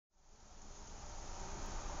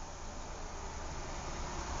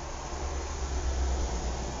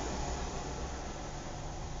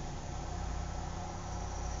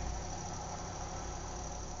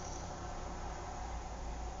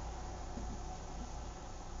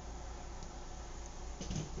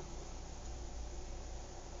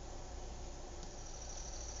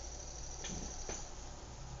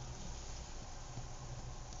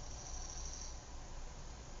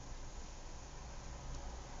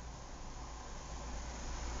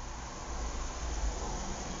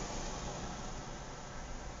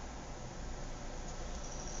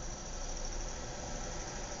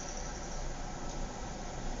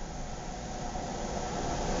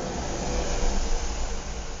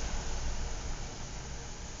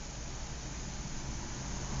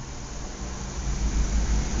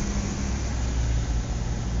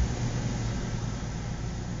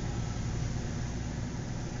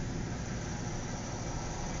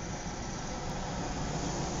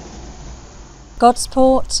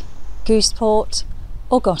Gosport, Gosport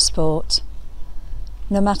or Gosport.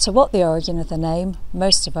 No matter what the origin of the name,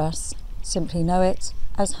 most of us simply know it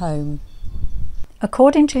as home.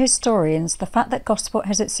 According to historians, the fact that Gosport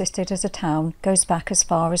has existed as a town goes back as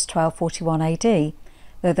far as 1241 AD,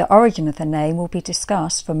 though the origin of the name will be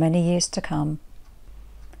discussed for many years to come.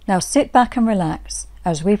 Now sit back and relax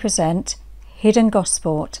as we present Hidden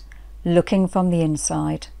Gosport, looking from the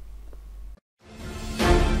inside.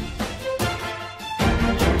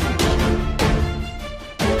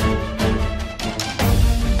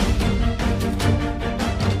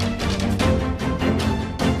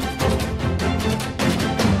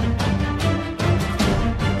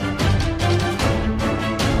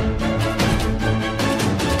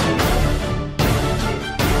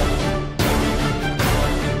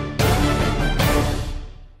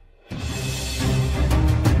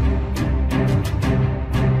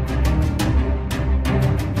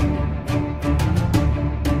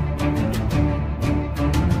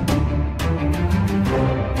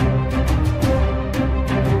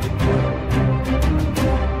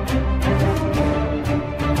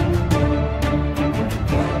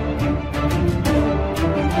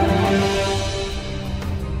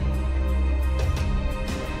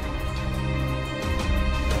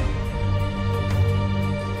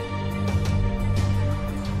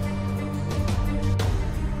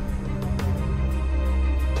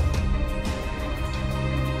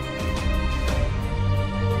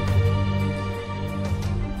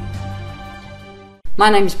 My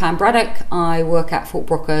name is Pam Braddock. I work at Fort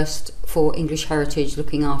Brockhurst for English Heritage,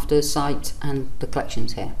 looking after site and the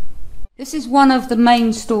collections here. This is one of the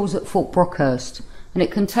main stores at Fort Brockhurst, and it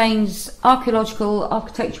contains archaeological,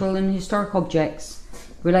 architectural and historic objects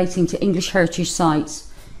relating to English heritage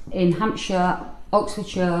sites in Hampshire,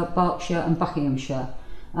 Oxfordshire, Berkshire and Buckinghamshire,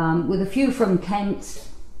 with a few from Kent,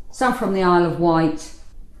 some from the Isle of Wight,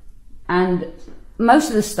 and most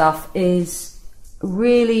of the stuff is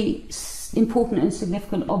really important and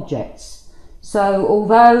significant objects. So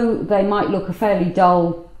although they might look a fairly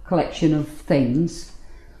dull collection of things,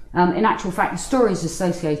 in actual fact the stories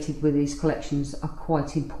associated with these collections are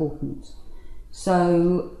quite important.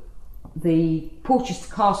 So the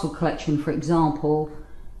Porchester Castle collection, for example,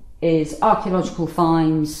 is archaeological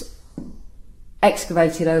finds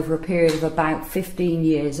excavated over a period of about 15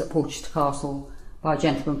 years at Porchester Castle by a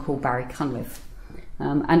gentleman called Barry Cunliffe.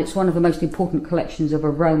 And it's one of the most important collections of a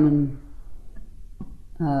Roman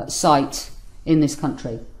site in this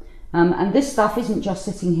country. And this stuff isn't just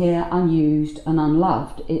sitting here unused and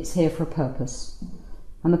unloved, it's here for a purpose.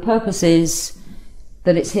 And the purpose is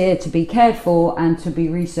that it's here to be cared for and to be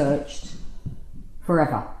researched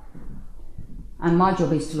forever. And my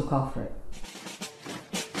job is to look after it.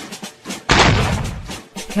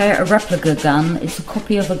 Okay, a replica gun. It's a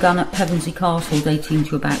copy of a gun at Pevensey Castle dating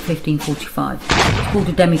to about 1545. It's called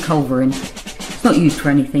a demi-culverin. It's not used for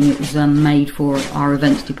anything, it was made for our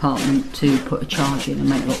events department to put a charge in and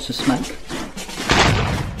make lots of smoke.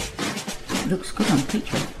 It looks good on the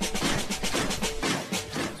picture.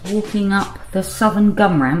 It's walking up the southern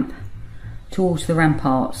gun ramp towards the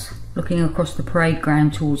ramparts, looking across the parade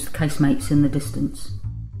ground towards the casemates in the distance.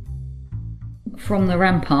 From the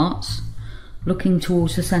ramparts, looking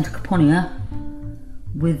towards the Centre Caponia,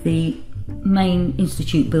 with the main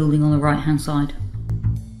institute building on the right hand side.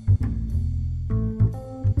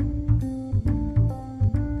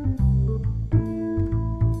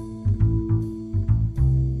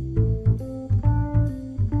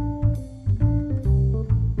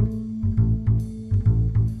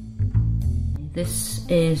 This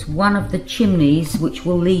is one of the chimneys which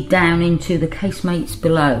will lead down into the casemates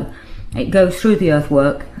below. It goes through the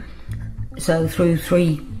earthwork, so through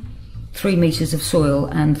three metres of soil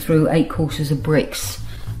and through 8 courses of bricks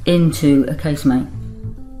into a casemate.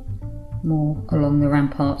 More along the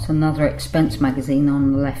ramparts, another expense magazine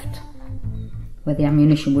on the left, where the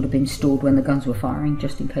ammunition would have been stored when the guns were firing,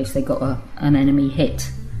 just in case they got an enemy hit.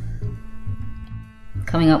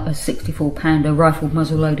 Coming up, a 64-pounder rifled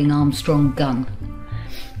muzzle-loading Armstrong gun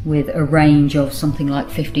with a range of something like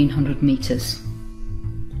 1500 metres.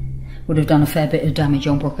 Would have done a fair bit of damage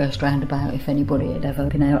on Brockhurst roundabout if anybody had ever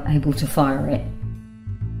been able to fire it.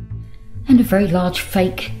 And a very large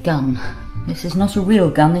fake gun. This is not a real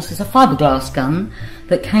gun, this is a fiberglass gun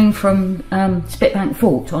that came from Spitbank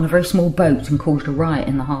Fort on a very small boat and caused a riot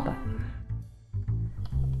in the harbour.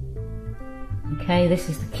 Okay, this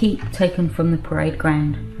is the keep taken from the parade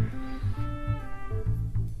ground.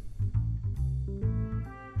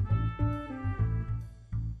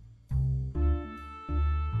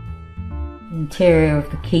 The interior of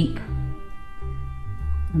the keep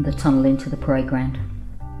and the tunnel into the parade ground.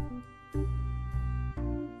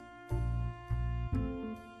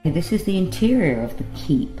 This is the interior of the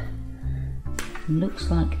keep.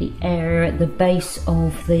 Looks like the area at the base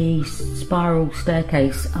of the spiral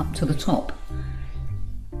staircase up to the top.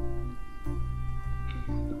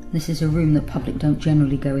 This is a room that public don't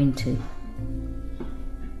generally go into.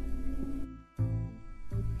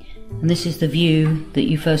 And this is the view that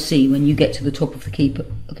you first see when you get to the top of the keep,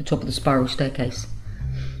 at the top of the spiral staircase.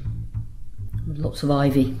 With lots of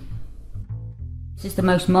ivy. This is the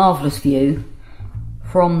most marvellous view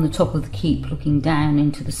from the top of the keep looking down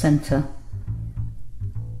into the centre.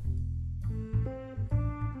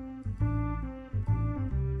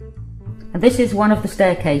 And this is one of the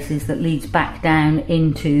staircases that leads back down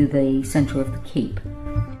into the centre of the keep.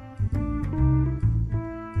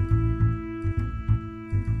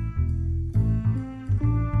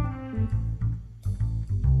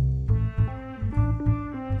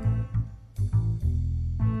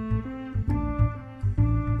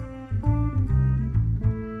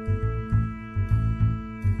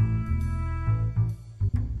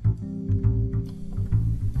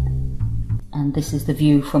 And this is the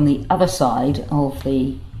view from the other side of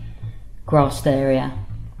the grassed area,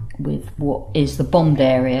 with what is the bombed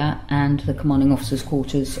area and the commanding officer's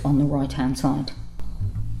quarters on the right hand side.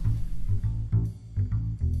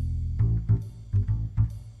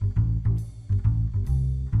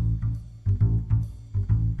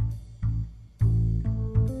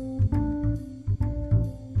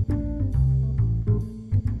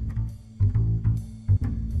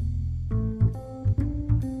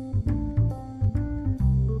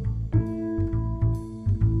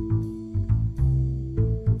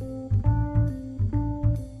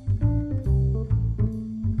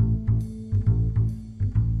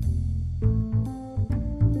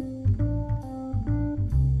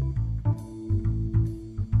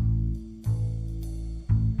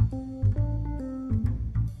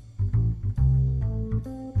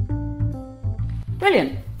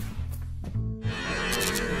 Brilliant.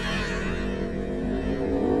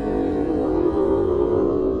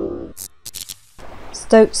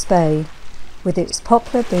 Stokes Bay, with its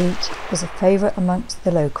popular beach, is a favourite amongst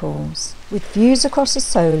the locals. With views across the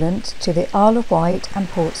Solent to the Isle of Wight and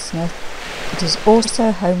Portsmouth, it is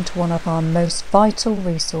also home to one of our most vital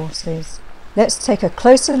resources. Let's take a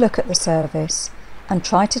closer look at the service and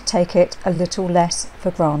try to take it a little less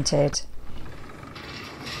for granted.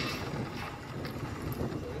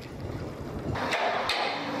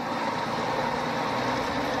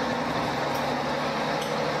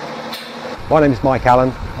 My name is Mike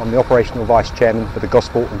Allen. I'm the Operational Vice Chairman for the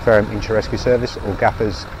Gosport and Fareham Inshore Rescue Service, or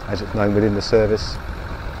GAFFers as it's known within the service,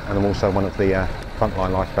 and I'm also one of the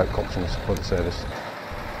frontline lifeboat coxswains for the service.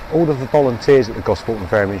 All of the volunteers at the Gosport and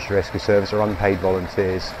Fareham Inshore Rescue Service are unpaid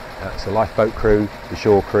volunteers. It's the lifeboat crew, the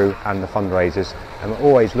shore crew and the fundraisers, and we're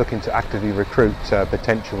always looking to actively recruit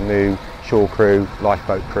potential new shore crew,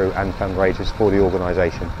 lifeboat crew and fundraisers for the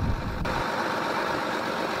organisation.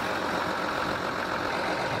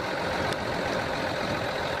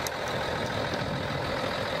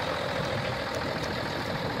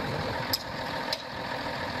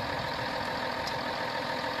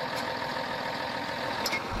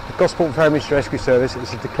 The Gosport and Fareham Inshore Rescue Service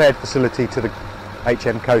is a declared facility to the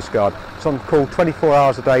HM Coast Guard. It's on call 24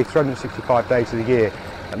 hours a day, 365 days of the year.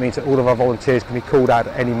 That means that all of our volunteers can be called out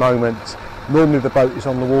at any moment. Normally the boat is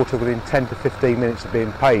on the water within 10 to 15 minutes of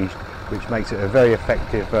being paged, which makes it a very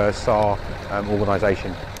effective SAR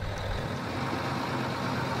organisation.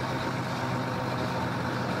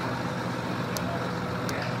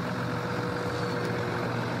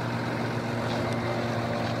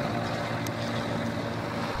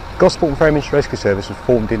 Gosport and Fareham Inshore Rescue Service was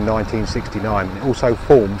formed in 1969. It also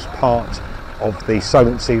forms part of the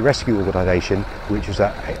Solent Sea Rescue Organisation, which was a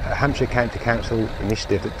Hampshire County Council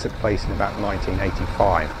initiative that took place in about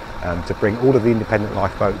 1985 to bring all of the independent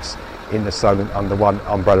lifeboats in the Solent under one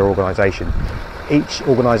umbrella organisation. Each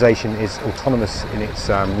organisation is autonomous in its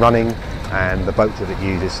running and the boats that it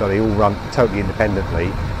uses, so they all run totally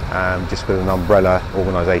independently, just with an umbrella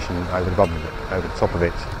organisation over the top of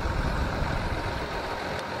it.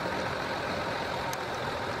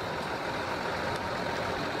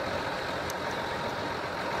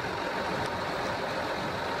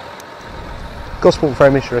 Gosport and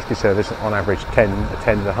Fareham Inshore Rescue Service on average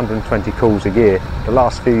attend 120 calls a year. The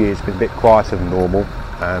last few years have been a bit quieter than normal,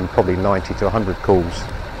 probably 90 to 100 calls,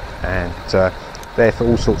 and there for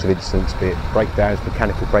all sorts of incidents, be it breakdowns,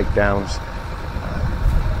 mechanical breakdowns,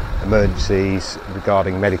 emergencies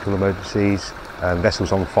regarding medical emergencies,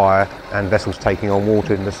 vessels on fire and vessels taking on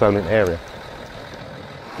water in the Solent area.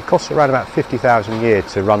 It costs around about 50,000 a year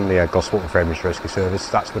to run the Gosport and Fareham Inshore Rescue Service.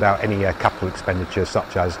 That's without any capital expenditure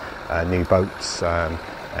such as new boats,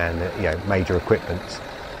 and major equipment.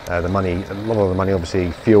 A lot of the money,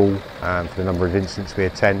 obviously fuel, for the number of incidents we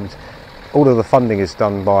attend. All of the funding is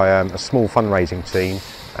done by a small fundraising team,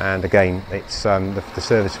 and again it's the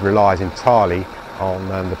service relies entirely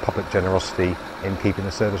on the public generosity in keeping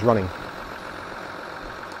the service running.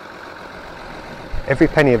 Every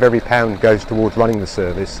penny of every pound goes towards running the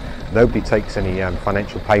service. Nobody takes any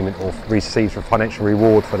financial payment or receives a financial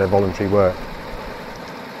reward for their voluntary work.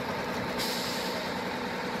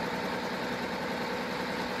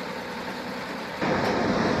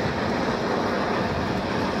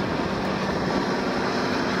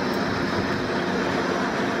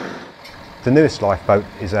 The newest lifeboat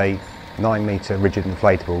is a 9-metre rigid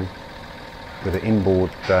inflatable with an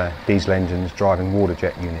inboard diesel engines driving water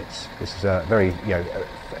jet units. This is a very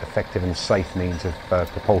effective and safe means of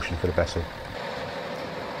propulsion for the vessel.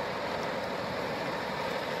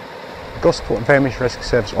 The Gosport and Fareham Rescue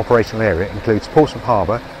Service operational area includes Portsmouth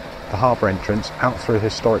Harbour, the harbour entrance out through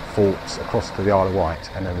historic forts across to the Isle of Wight,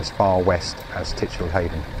 and then as far west as Titchfield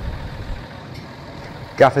Haven.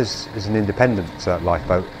 Gaffers is an independent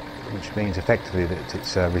lifeboat, which means effectively that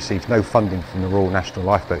it receives no funding from the Royal National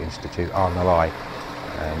Lifeboat Institute, RNLI.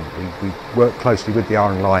 We work closely with the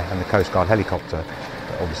RNLI and the Coast Guard helicopter,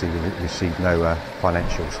 but obviously we receive no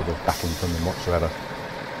financial sort of backing from them whatsoever.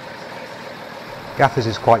 Gaffers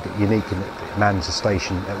is quite unique in that it mans the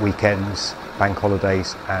station at weekends, bank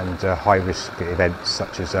holidays and high-risk events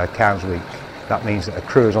such as Cows Week. That means that a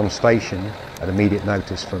crew is on station at immediate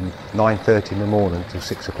notice from 9:30 in the morning till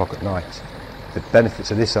 6 o'clock at night. The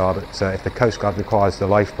benefits of this are that if the Coast Guard requires the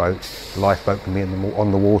lifeboat can be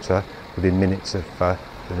on the water within minutes of the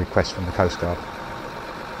request from the Coast Guard.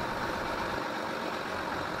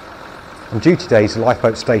 On duty days, the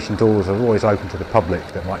lifeboat station doors are always open to the public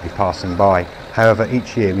that might be passing by. However,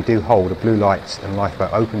 each year we do hold a Blue Lights and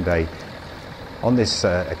Lifeboat Open Day. On this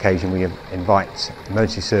occasion we invite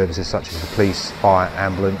emergency services such as the police, fire,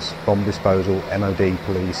 ambulance, bomb disposal, MOD,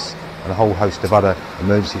 police and a whole host of other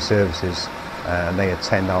emergency services, and they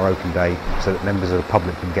attend our open day so that members of the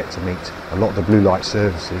public can get to meet a lot of the Blue Light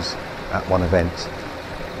services at one event.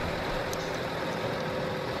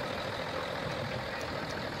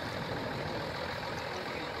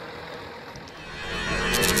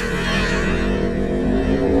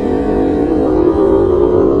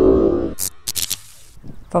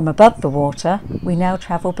 From above the water, we now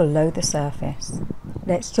travel below the surface.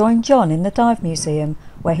 Let's join John in the Dive Museum,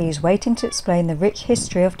 where he is waiting to explain the rich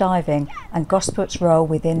history of diving and Gosport's role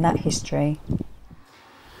within that history.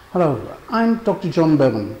 Hello, I'm Dr. John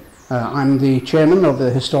Bevan. I'm the chairman of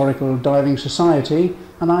the Historical Diving Society,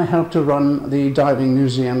 and I help to run the Diving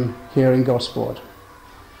Museum here in Gosport.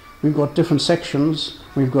 We've got different sections.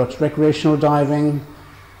 We've got recreational diving,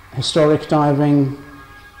 historic diving,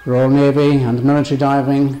 Royal Navy and military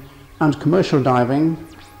diving, and commercial diving,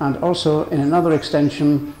 and also in another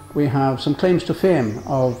extension we have some claims to fame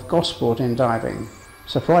of Gosport in diving.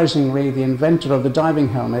 Surprisingly, the inventor of the diving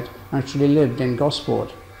helmet actually lived in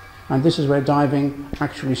Gosport, and this is where diving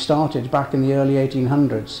actually started back in the early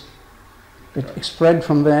 1800s. It spread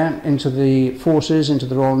from there into the forces, into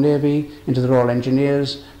the Royal Navy, into the Royal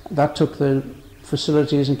Engineers. That took the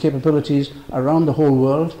facilities and capabilities around the whole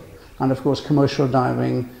world, and of course commercial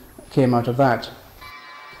diving came out of that.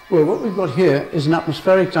 Well, what we've got here is an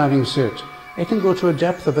atmospheric diving suit. It can go to a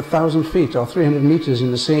depth of 1,000 feet or 300 meters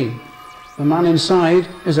in the sea. The man inside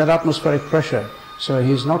is at atmospheric pressure, so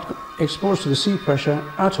he's not exposed to the sea pressure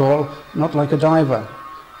at all, not like a diver.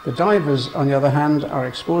 The divers, on the other hand, are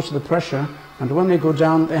exposed to the pressure, and when they go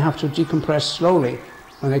down they have to decompress slowly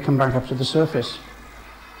when they come back up to the surface.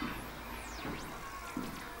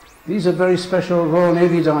 These are very special Royal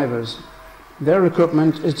Navy divers. Their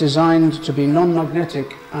equipment is designed to be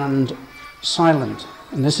non-magnetic and silent,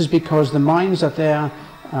 and this is because the mines that they are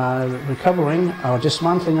recovering or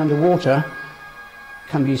dismantling underwater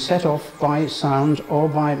can be set off by sound or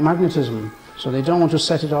by magnetism, so they don't want to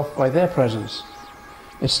set it off by their presence.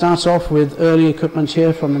 It starts off with early equipment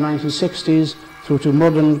here from the 1960s through to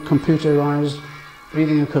modern computerized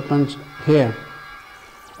breathing equipment here.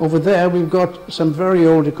 Over there we've got some very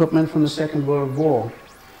old equipment from the Second World War.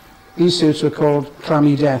 These suits were called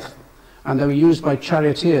clammy death, and they were used by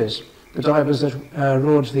charioteers, the divers that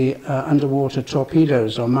rode the underwater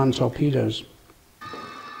torpedoes or manned torpedoes.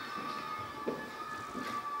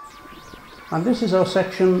 And this is our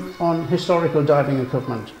section on historical diving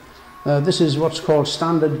equipment. This is what's called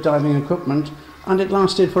standard diving equipment, and it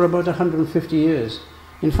lasted for about 150 years.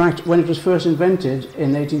 In fact, when it was first invented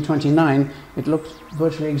in 1829, it looked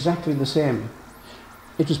virtually exactly the same.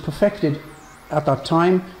 It was perfected at that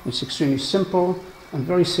time. It's extremely simple and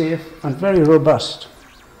very safe and very robust.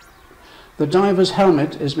 The diver's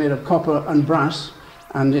helmet is made of copper and brass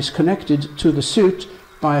and is connected to the suit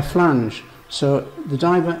by a flange, so the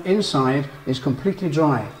diver inside is completely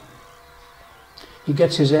dry. He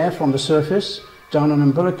gets his air from the surface down an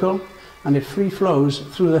umbilical and it free flows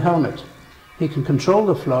through the helmet. He can control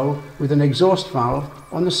the flow with an exhaust valve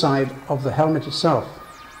on the side of the helmet itself.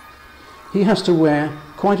 He has to wear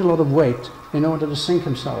quite a lot of weight in order to sink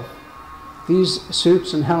himself. These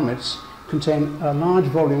suits and helmets contain a large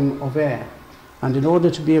volume of air, and in order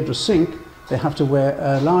to be able to sink, they have to wear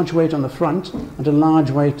a large weight on the front and a large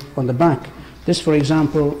weight on the back. This, for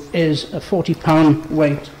example, is a 40-pound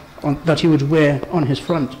weight that he would wear on his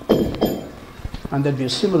front, and there'd be a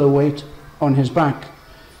similar weight on his back.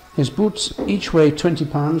 His boots each weigh 20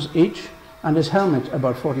 pounds each, and his helmet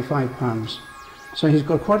about 45 pounds. So he's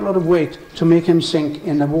got quite a lot of weight to make him sink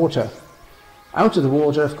in the water. Out of the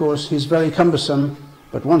water, of course, he's very cumbersome,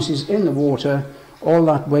 but once he's in the water, all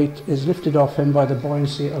that weight is lifted off him by the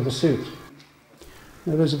buoyancy of the suit.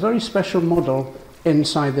 Now, there's a very special model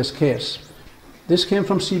inside this case. This came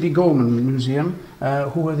from C.B. Gorman Museum,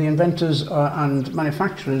 who were the inventors and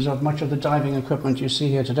manufacturers of much of the diving equipment you see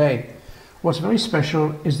here today. What's very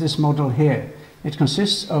special is this model here. It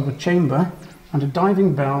consists of a chamber and a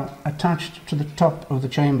diving bell attached to the top of the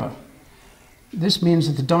chamber. This means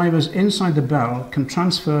that the divers inside the bell can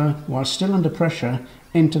transfer, while still under pressure,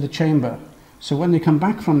 into the chamber. So when they come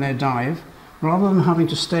back from their dive, rather than having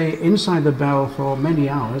to stay inside the bell for many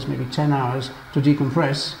hours, maybe 10 hours, to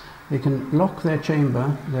decompress, they can lock their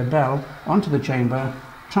chamber, their bell, onto the chamber,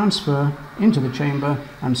 transfer into the chamber,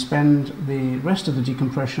 and spend the rest of the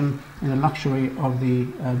decompression in the luxury of the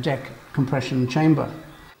deck compression chamber.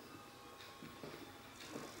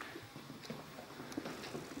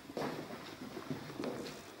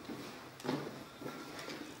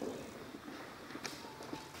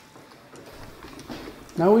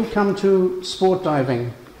 Now we come to sport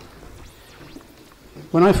diving.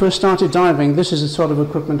 When I first started diving, this is the sort of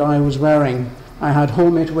equipment I was wearing. I had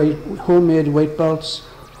homemade weight belts,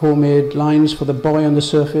 homemade lines for the buoy on the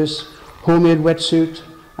surface, homemade wetsuit,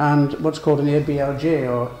 and what's called an ABLJ,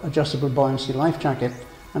 or adjustable buoyancy life jacket,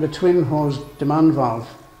 and a twin hose demand valve.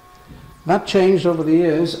 That changed over the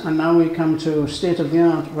years, and now we come to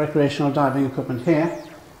state-of-the-art recreational diving equipment here.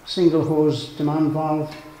 Single hose demand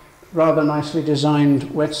valve, rather nicely designed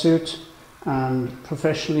wetsuit, and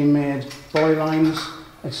professionally made buoy lines,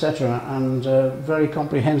 etc., and very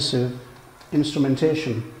comprehensive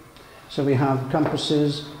instrumentation. So we have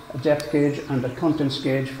compasses, a depth gauge and a contents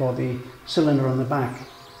gauge for the cylinder on the back.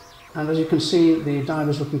 And as you can see, the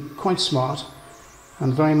diver's looking quite smart,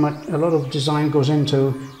 and very much a lot of design goes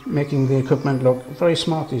into making the equipment look very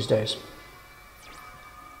smart these days.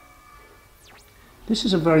 This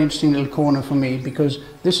is a very interesting little corner for me, because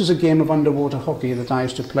this is a game of underwater hockey that I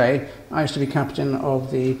used to play. I used to be captain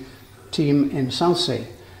of the team in Southsea.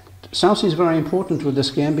 Southsea is very important with this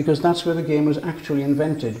game because that's where the game was actually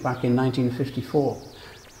invented, back in 1954.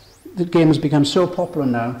 The game has become so popular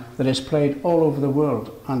now that it's played all over the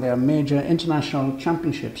world, and there are major international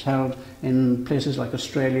championships held in places like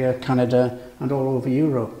Australia, Canada, and all over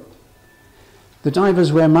Europe. The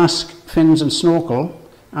divers wear mask, fins and snorkel,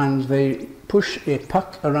 and they push a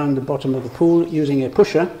puck around the bottom of the pool using a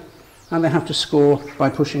pusher, and they have to score by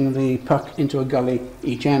pushing the puck into a gully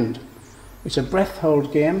each end. It's a breath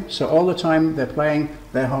hold game, so all the time they're playing,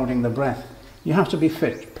 they're holding the breath. You have to be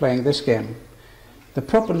fit playing this game. The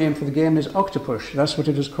proper name for the game is octopush. That's what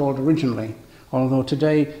it was called originally, although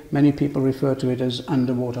today many people refer to it as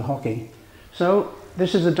underwater hockey. So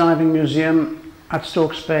this is the Diving Museum at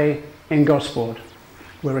Stokes Bay in Gosport.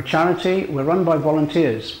 We're a charity, we're run by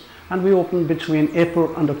volunteers, and we open between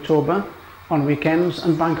April and October on weekends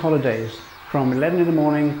and bank holidays from 11 in the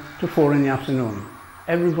morning to 4 in the afternoon.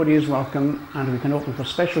 Everybody is welcome, and we can open for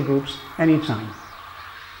special groups anytime.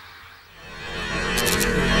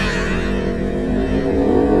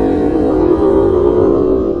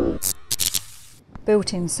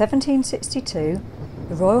 Built in 1762,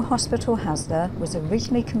 the Royal Hospital Haslar was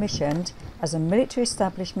originally commissioned as a military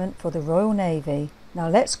establishment for the Royal Navy. Now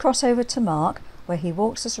let's cross over to Mark, where he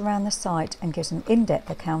walks us around the site and gives an in-depth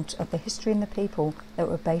account of the history and the people that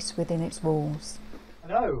were based within its walls.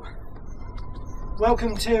 Hello,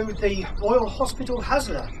 welcome to the Royal Hospital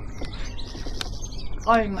Haslar.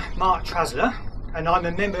 I'm Mark Haslar, and I'm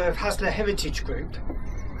a member of Haslar Heritage Group,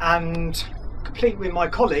 and complete with my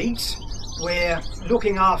colleagues, we're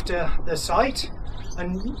looking after the site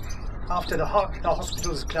and after the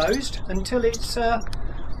hospital is closed until its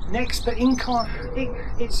next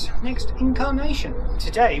incarnation.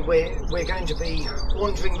 Today we're going to be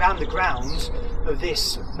wandering around the grounds of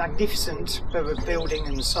this magnificent building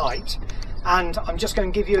and site, and I'm just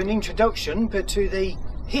going to give you an introduction to the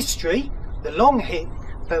history, the long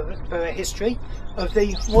history of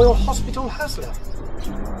the Royal Hospital Haslar.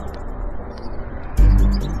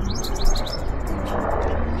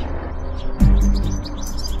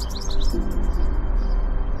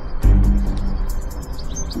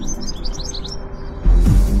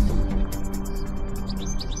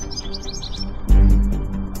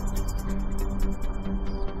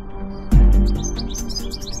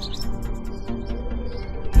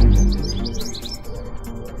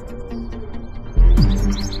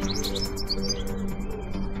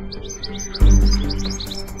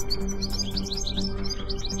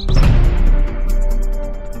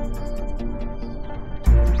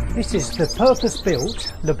 This is the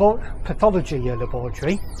purpose-built pathology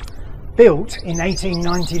laboratory, built in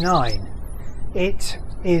 1899. It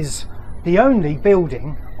is the only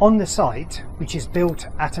building on the site which is built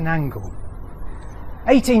at an angle.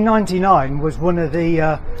 1899 was one of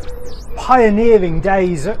the pioneering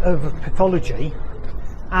days of pathology,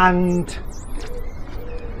 and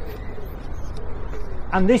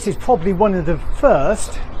this is probably one of the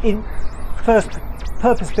first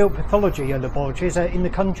purpose-built pathology laboratories in the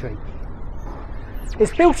country.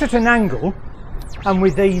 It's built at an angle and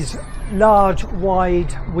with these large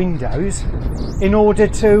wide windows in order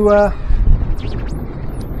to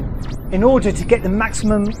get the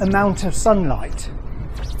maximum amount of sunlight.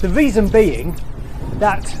 The reason being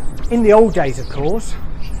that in the old days, of course,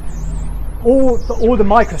 all the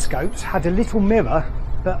microscopes had a little mirror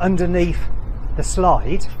underneath the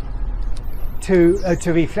slide to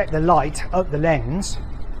reflect the light up the lens,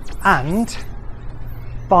 and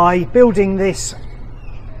by building this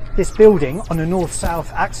building on a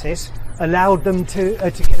north-south axis allowed them to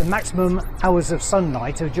get the maximum hours of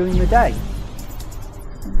sunlight during the day.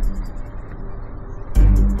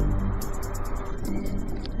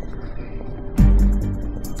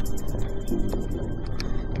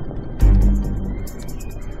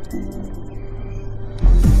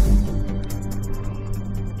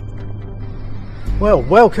 Well,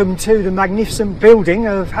 welcome to the magnificent building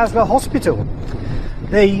of Haslar Hospital.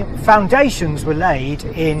 The foundations were laid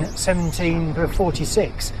in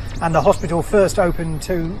 1746 and the hospital first opened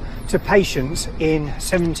to patients in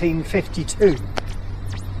 1752.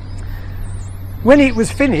 When it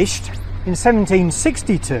was finished in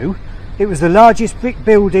 1762, it was the largest brick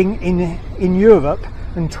building in Europe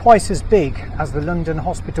and twice as big as the London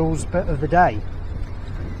hospitals of the day.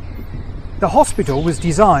 The hospital was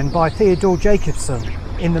designed by Theodore Jacobson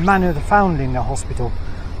in the manner of founding the hospital,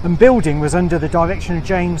 and building was under the direction of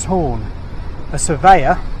James Horne, a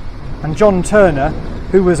surveyor, and John Turner,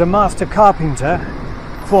 who was a master carpenter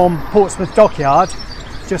from Portsmouth Dockyard,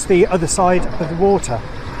 just the other side of the water.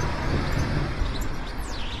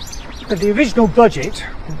 But the original budget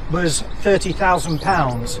was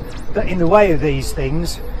 £30,000, but in the way of these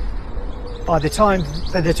things, by the time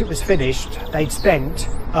that it was finished, they'd spent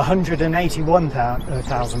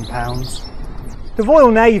 £181,000. The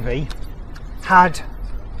Royal Navy had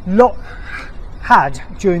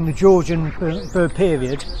during the Georgian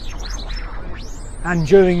period and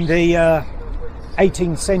during the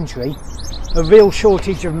 18th century a real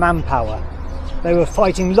shortage of manpower. They were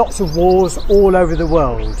fighting lots of wars all over the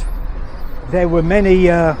world. There were many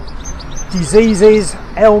diseases,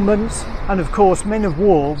 ailments, and of course men of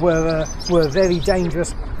war were a very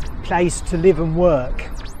dangerous place to live and work.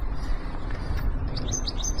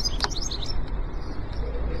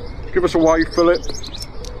 Give us a wave, Philip.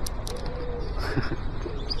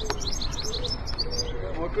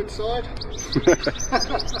 My good side?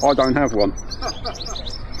 I don't have one.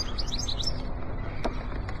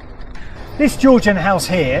 This Georgian house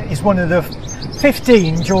here is one of the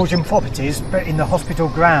 15 Georgian properties but in the hospital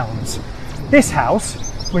grounds. This house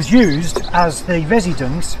was used as the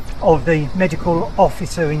residence of the medical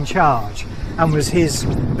officer in charge and was his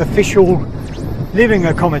official living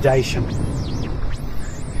accommodation.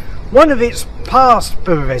 One of its past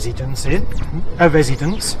residents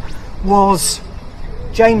was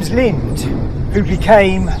James Lind, who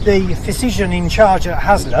became the physician in charge at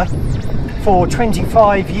Haslar for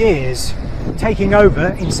 25 years, taking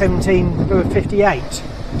over in 1758.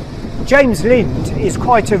 James Lind is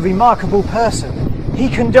quite a remarkable person. He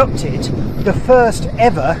conducted the first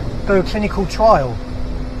ever clinical trial.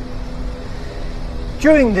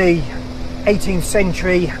 During the 18th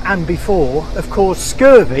century and before, of course,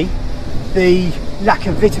 scurvy, the lack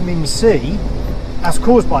of vitamin C, as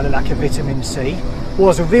caused by the lack of vitamin C,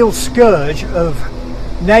 was a real scourge of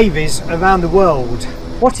navies around the world.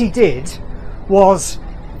 What he did was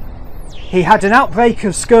he had an outbreak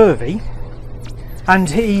of scurvy and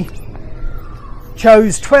he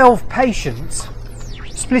chose 12 patients,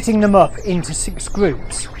 splitting them up into 6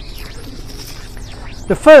 groups.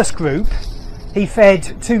 The first group he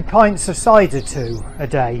fed 2 pints of cider to a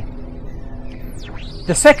day.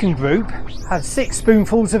 The second group had 6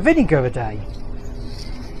 spoonfuls of vinegar a day.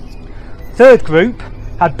 Third group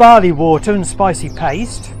had barley water and spicy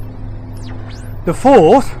paste. The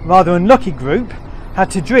fourth, rather unlucky group, had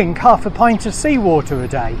to drink half a pint of seawater a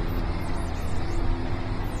day.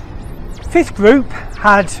 Fifth group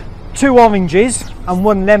had 2 oranges and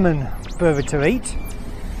 1 lemon further to eat,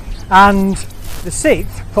 and the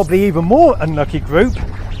sixth, probably even more unlucky group,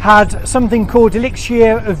 had something called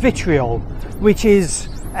elixir of vitriol, which is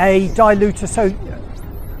a dilute solution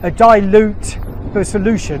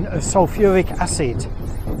of sulfuric acid,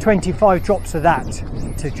 25 drops of that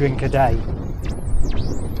to drink a day.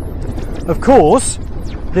 Of course,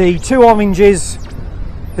 the 2 oranges,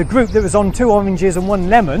 the group that was on 2 oranges and 1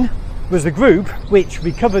 lemon was the group which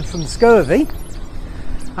recovered from scurvy,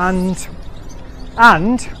 and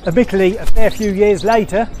admittedly a fair few years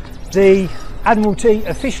later the Admiralty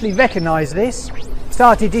officially recognised this,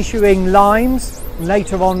 started issuing limes and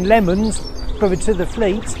later on lemons further to the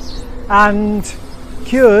fleet, and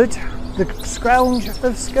cured the scourge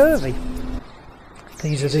of scurvy.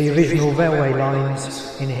 These are the original railway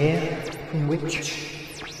lines in here, from which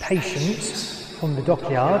patients from the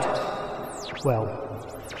dockyard, well,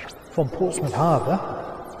 from Portsmouth Harbour,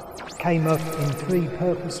 came up in 3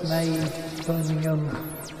 purpose-made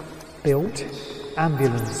Birmingham-built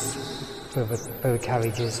ambulance for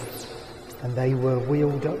carriages, and they were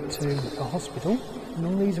wheeled up to the hospital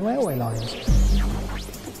along these railway lines.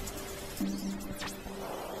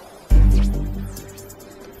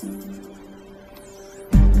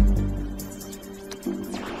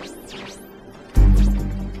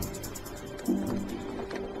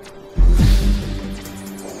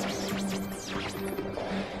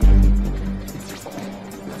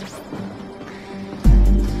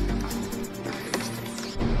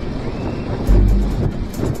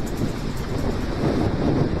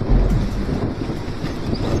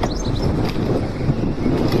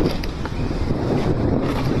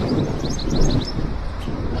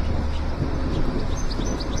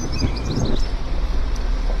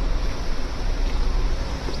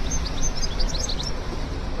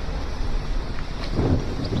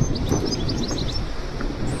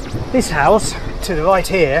 This house to the right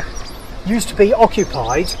here used to be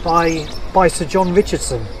occupied by Sir John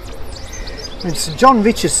Richardson. And Sir John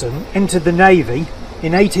Richardson entered the Navy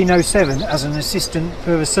in 1807 as an assistant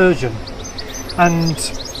for a surgeon, and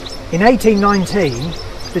in 1819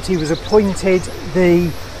 that he was appointed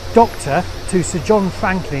the doctor to Sir John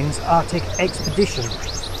Franklin's Arctic expedition.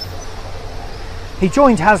 He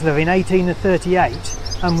joined Haslar in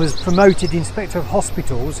 1838 and was promoted Inspector of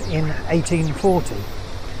Hospitals in 1840.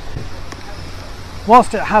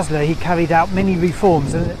 Whilst at Haslar he carried out many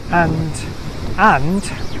reforms, and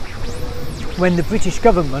when the British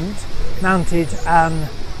government mounted an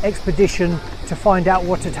expedition to find out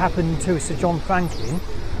what had happened to Sir John Franklin,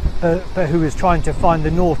 who was trying to find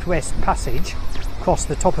the Northwest Passage across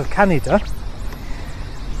the top of Canada,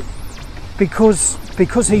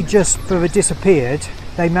 because he just disappeared,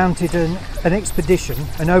 they mounted an expedition,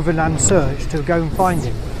 an overland search to go and find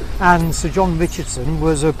him, and Sir John Richardson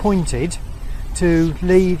was appointed to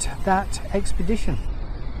lead that expedition.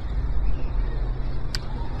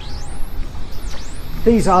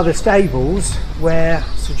 These are the stables where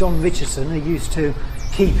Sir John Richardson used to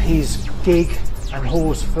keep his gig and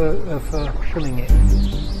horse for pulling it.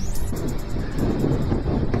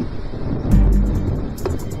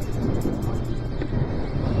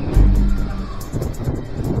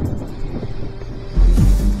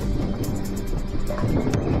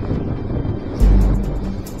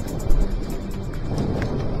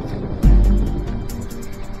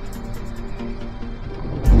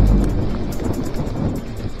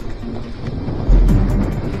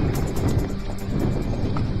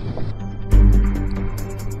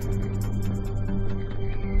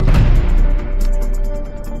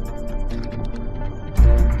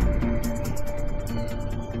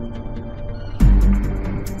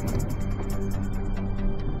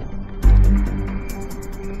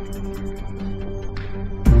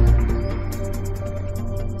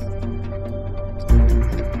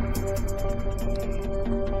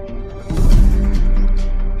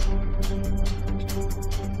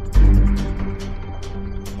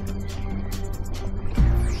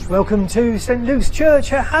 Welcome to St Luke's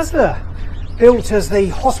Church at Haslar, built as the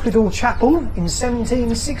hospital chapel in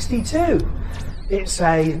 1762. It's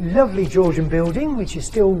a lovely Georgian building which is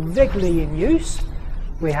still regularly in use.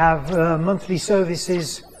 We have monthly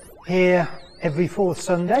services here every fourth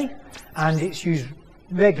Sunday, and it's used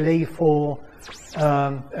regularly for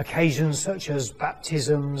occasions such as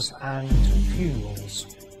baptisms and funerals.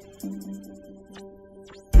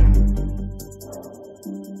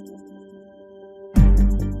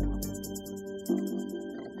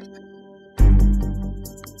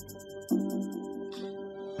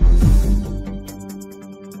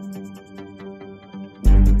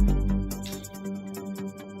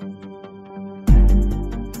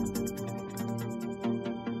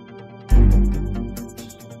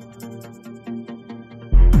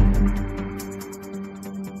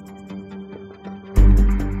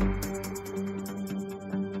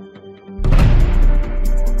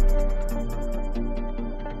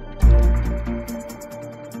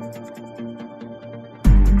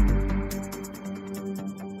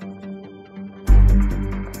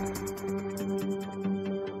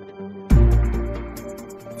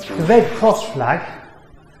 The Red Cross flag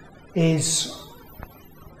is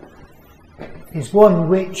one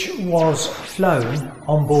which was flown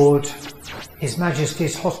on board His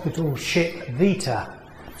Majesty's hospital ship Vita.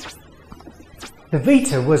 The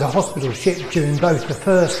Vita was a hospital ship during both the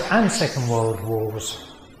First and Second World Wars,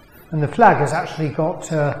 and the flag has actually got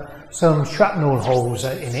some shrapnel holes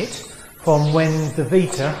in it from when the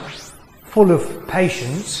Vita, full of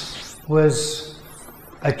patients, was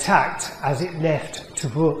attacked as it left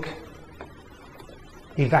Tobruk,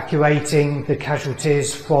 evacuating the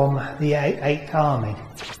casualties from the 8th Army,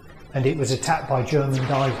 and it was attacked by German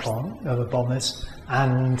dive bombers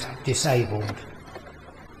and disabled.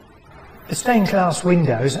 The stained glass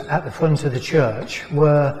windows at the front of the church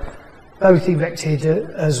were both erected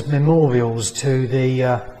as memorials to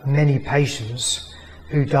the many patients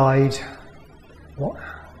who died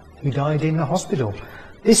in the hospital.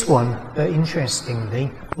 This one,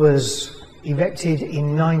 interestingly, was erected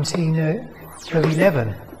in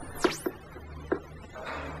 1911,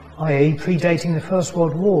 i.e. predating the First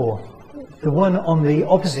World War. The one on the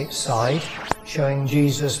opposite side, showing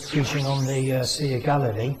Jesus preaching on the Sea of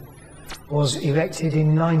Galilee, was erected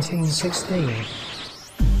in 1916.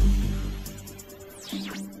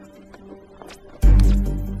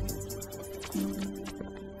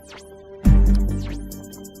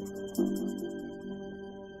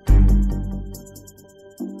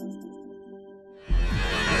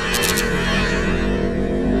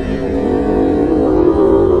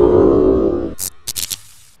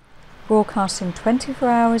 Broadcasting 24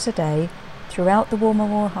 hours a day throughout the War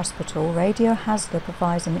Memorial Hospital, Radio Haslar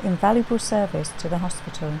provides an invaluable service to the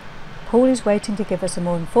hospital. Paul is waiting to give us a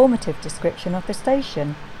more informative description of the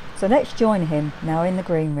station, so let's join him now in the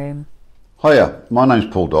green room. Hiya, my name's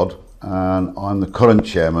Paul Dodd and I'm the current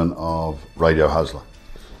chairman of Radio Haslar.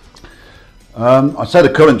 I say the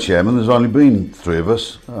current chairman, there's only been three of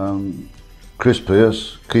us, Chris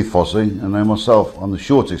Pearce, Keith Fossey and now myself. I'm the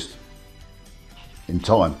shortest in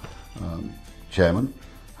time chairman,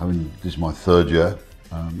 having this is my third year.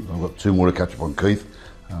 I've got two more to catch up on Keith.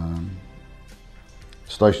 The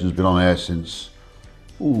station's been on air since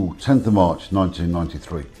 10th of March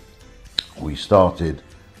 1993. We started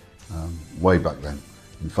way back then.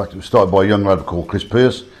 In fact, it was started by a young lad called Chris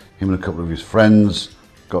Pearce. Him and a couple of his friends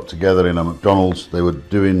got together in a McDonald's. They were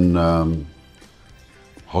doing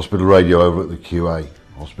hospital radio over at the QA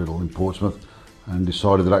hospital in Portsmouth and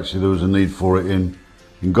decided that actually there was a need for it in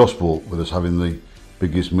Gosport, with us having the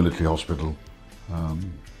biggest military hospital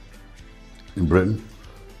in Britain,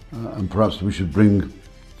 and perhaps we should bring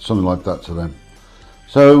something like that to them.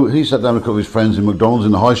 So he sat down with a couple of his friends in McDonald's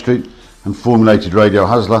in the High Street and formulated Radio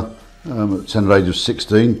Haslar at the tender age of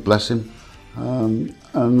 16, bless him. And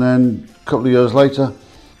then a couple of years later,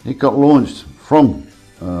 it got launched from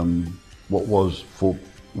what was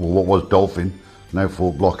Dolphin, now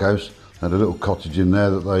Fort Blockhouse. They had a little cottage in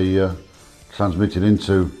there that they transmitted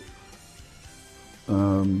into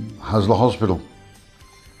Haslar Hospital.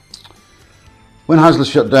 When Haslar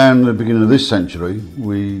shut down at the beginning of this century,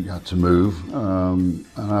 we had to move, and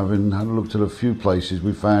having had a look at a few places,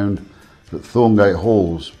 we found that Thorngate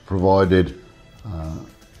Halls provided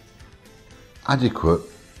adequate,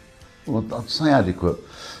 well, I'd say adequate,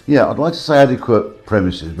 yeah, I'd like to say adequate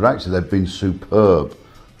premises, but actually they've been superb.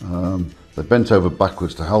 They bent over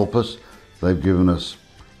backwards to help us. They've given us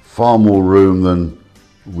far more room than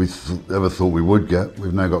we ever thought we would get.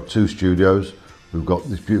 We've now got two studios. We've got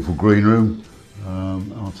this beautiful green room.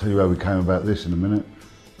 I'll tell you how we came about this in a minute.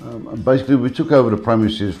 And basically we took over the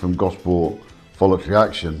premises from Gosport Voluntary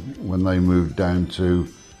Action when they moved down to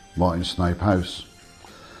Martin Snape House.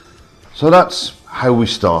 So that's how we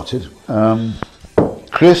started.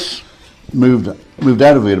 Chris moved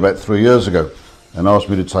out of here about 3 years ago and asked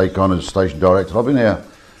me to take on as station director. I've been here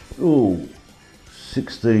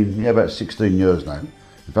 16, yeah, about 16 years now.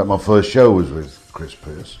 In fact, my first show was with Chris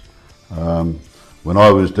Pearce. When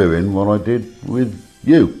I was doing what I did with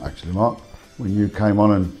you, actually, Mark, when you came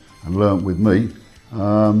on and learnt with me,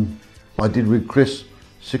 I did with Chris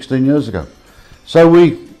 16 years ago. So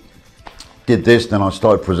we did this, then I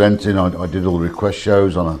started presenting. I did all the request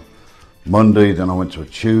shows on a Monday, then I went to a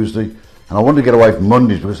Tuesday, and I wanted to get away from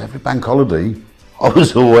Mondays because every bank holiday I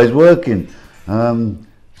was always working.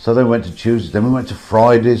 So then we went to Tuesdays, then we went to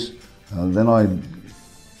Fridays, then I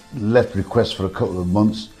left requests for a couple of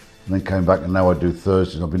months and then came back, and now I do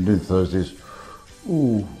Thursdays. I've been doing Thursdays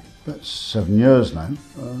about 7 years now.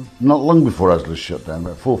 Not long before Haslar shut down,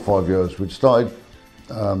 about 4 or 5 years, we'd started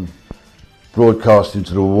broadcasting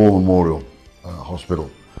to the War Memorial Hospital,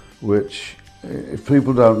 which, if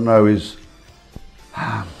people don't know, is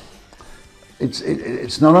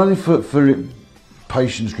it's not only for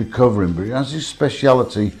patients recovering, but it has a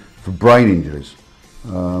speciality for brain injuries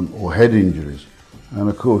or head injuries. And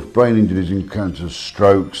of course, brain injuries encounters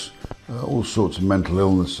strokes, all sorts of mental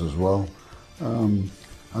illness as well. And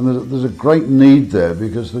there's a great need there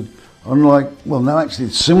because unlike, well, no, actually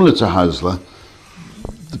it's similar to Haslar.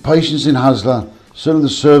 The patients in Haslar, certainly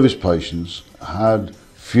the service patients, had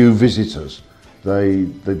few visitors. They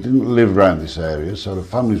didn't live around this area, so the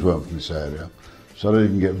families weren't from this area, so they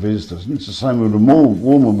didn't get visitors. And it's the same with the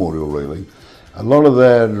War Memorial, really. A lot of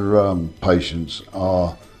their patients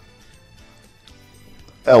are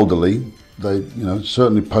elderly. They, you know,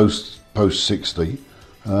 certainly post 60.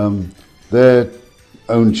 Their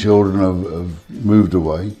own children have moved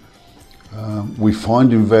away. We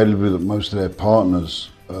find invariably that most of their partners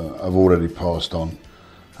have already passed on,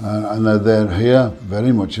 and they're here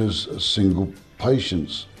very much as single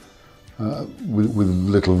patients with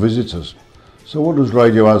little visitors. So what does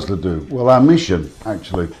Radio Haslar do? Well, our mission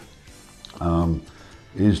actually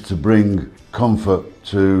is to bring comfort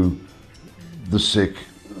to the sick,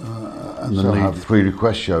 and then have 3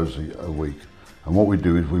 request shows a week. And what we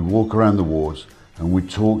do is we walk around the wards and we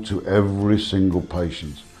talk to every single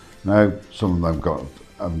patient. Now, some of them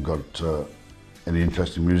haven't got any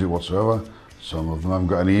interest in music whatsoever. Some of them haven't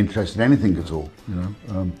got any interest in anything at all. You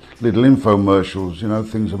know, little infomercials, you know,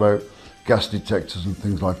 things about gas detectors and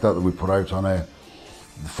things like that we put out on air.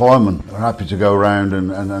 The firemen are happy to go around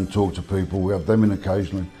and talk to people. We have them in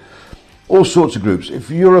occasionally. All sorts of groups.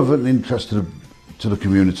 If you're of an interest to the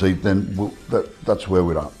community, then that's where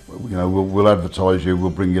we're at. You know, we'll advertise you,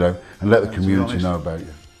 we'll bring you out and let the community know about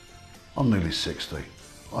you. I'm nearly 60.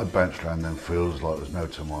 I bounce around them fields like there's no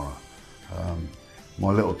tomorrow.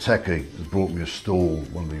 My little techie has brought me a stool,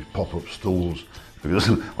 one of these pop-up stools, because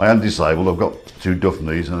I am disabled. I've got 2 duff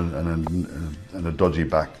knees and a dodgy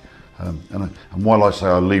back. And while I say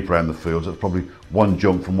I leap around the fields, that's probably one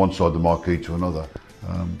jump from one side of the marquee to another.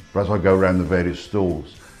 But as I go around the various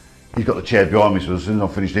stalls, he's got the chair behind me, so as soon as I'm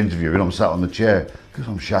finished interviewing, I'm sat on the chair because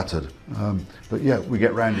I'm shattered. But yeah, we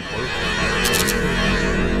get round it for you.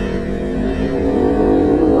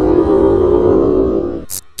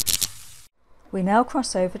 We now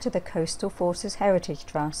cross over to the Coastal Forces Heritage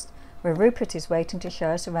Trust, where Rupert is waiting to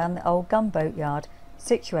show us around the old Gunboat Yard,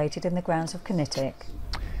 situated in the grounds of Kinnitic.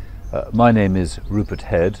 My name is Rupert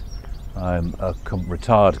Head. I'm a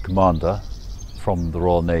retired commander from the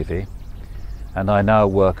Royal Navy, and I now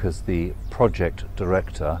work as the project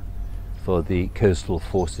director for the Coastal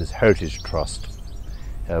Forces Heritage Trust,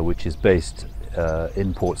 which is based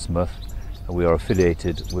in Portsmouth. We are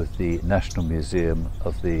affiliated with the National Museum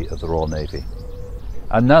of the Royal Navy.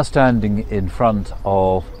 I'm now standing in front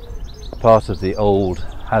of part of the old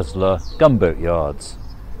Haslar Gunboat Yards.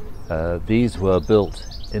 These were built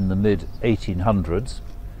in the mid-1800s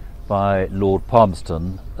by Lord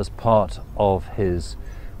Palmerston as part of his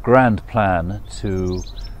grand plan to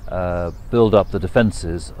build up the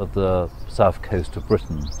defences of the south coast of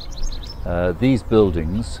Britain. These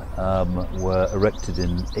buildings were erected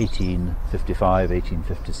in 1855,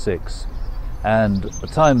 1856, and at the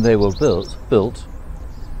time they were built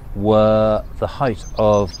were the height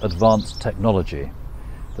of advanced technology.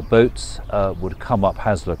 The boats would come up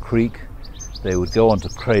Haslar Creek, they would go onto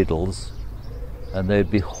cradles, and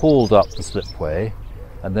they'd be hauled up the slipway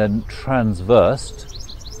and then transversed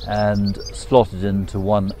and slotted into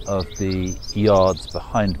one of the yards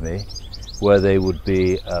behind me, where they would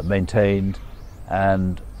be maintained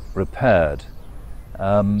and repaired.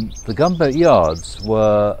 The gunboat yards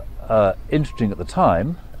were interesting at the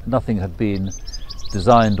time. Nothing had been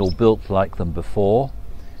designed or built like them before.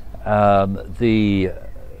 There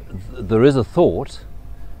is a thought,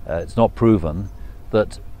 it's not proven,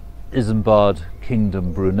 that Isambard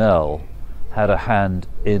Kingdom Brunel had a hand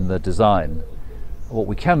in the design. What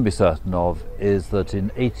we can be certain of is that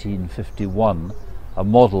in 1851 a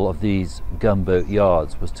model of these gunboat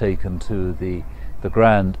yards was taken to the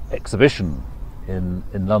Grand Exhibition in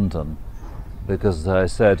London, because, as I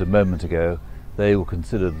said a moment ago, they were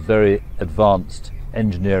considered very advanced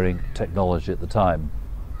engineering technology at the time.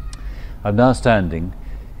 I'm now standing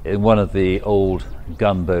in one of the old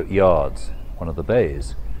gunboat yards, one of the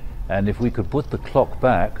bays, and if we could put the clock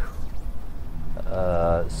back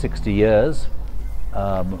 60 years,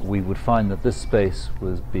 we would find that this space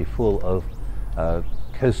would be full of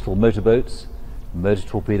coastal motorboats, motor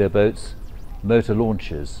torpedo boats, motor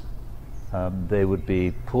launches. They would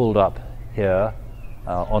be pulled up here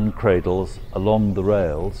on cradles along the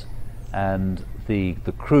rails, and the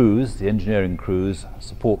crews, the engineering crews,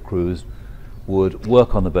 support crews, would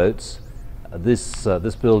work on the boats. This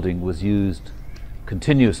building was used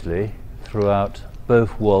continuously throughout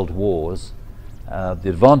both world wars. The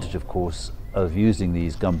advantage, of course, of using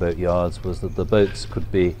these gunboat yards was that the boats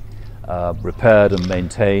could be repaired and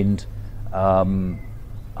maintained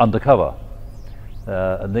undercover,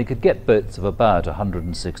 and they could get boats of about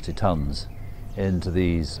 160 tons into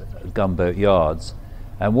these gunboat yards.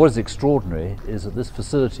 And what is extraordinary is that this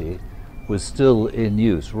facility was still in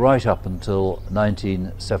use right up until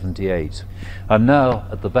 1978. I'm now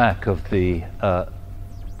at the back of the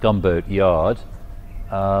gunboat yard,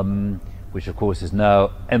 which of course is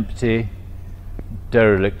now empty,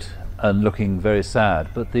 derelict and looking very sad,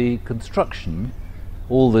 but the construction,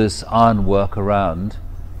 all this ironwork around,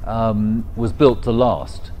 was built to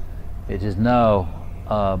last. It is now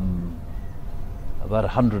about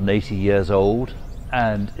 180 years old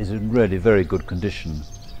and is in really very good condition.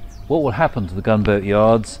 What will happen to the gunboat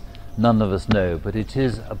yards, none of us know, but it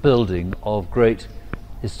is a building of great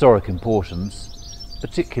historic importance,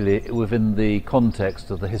 particularly within the context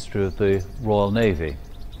of the history of the Royal Navy.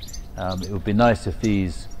 It would be nice if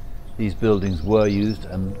these buildings were used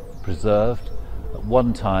and preserved. At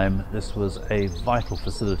one time this was a vital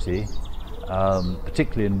facility,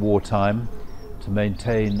 particularly in wartime, to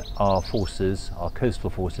maintain our forces, our coastal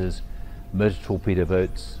forces, motor torpedo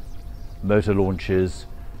boats, motor launches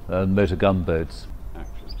and motor gunboats.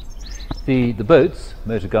 The boats,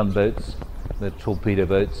 motor gunboats, motor torpedo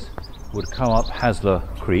boats, would come up Haslar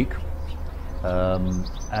Creek,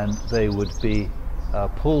 and they would be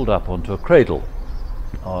pulled up onto a cradle,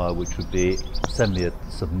 which would be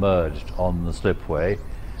semi-submerged on the slipway,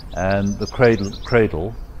 and the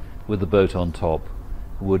cradle with the boat on top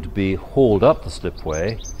would be hauled up the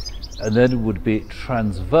slipway, and then it would be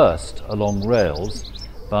transversed along rails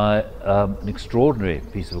by an extraordinary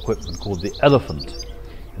piece of equipment called the elephant.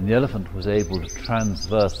 And the elephant was able to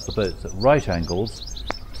transverse the boats at right angles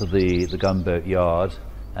to the gunboat yard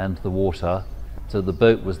and the water, so the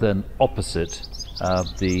boat was then opposite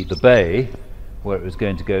the bay where it was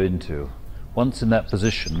going to go into. Once in that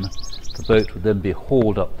position, the boat would then be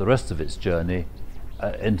hauled up the rest of its journey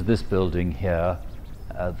into this building here.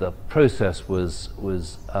 The process was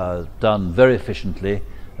done very efficiently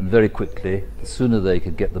and very quickly. The sooner they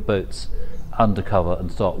could get the boats undercover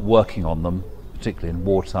and start working on them, particularly in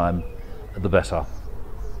wartime, the better.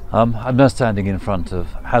 I'm now standing in front of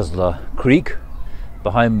Haslar Creek.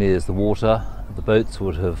 Behind me is the water. The boats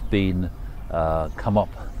would have been come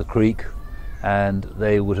up the creek, and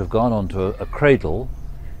they would have gone onto a cradle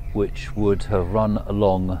which would have run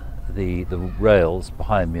along the rails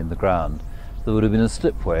behind me in the ground. There would have been a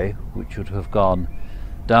slipway which would have gone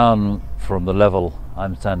down from the level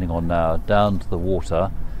I'm standing on now down to the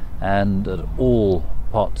water, and at all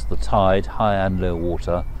parts of the tide, high and low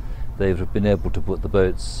water, they would have been able to put the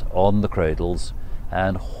boats on the cradles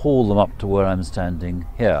and haul them up to where I'm standing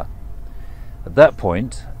here. At that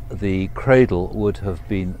point, the cradle would have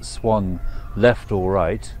been swung left or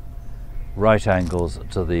right angles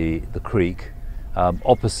to the creek,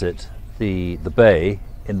 opposite the bay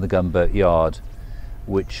in the gunboat yard,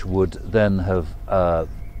 which would then have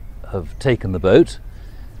taken the boat.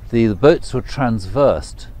 The boats were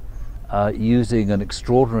transversed using an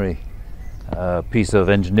extraordinary piece of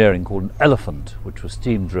engineering called an elephant, which was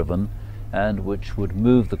steam driven and which would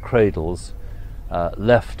move the cradles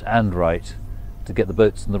left and right to get the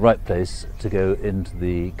boats in the right place to go into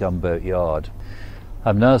the gunboat yard.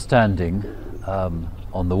 I'm now standing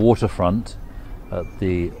on the waterfront at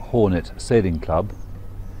the Hornet Sailing Club,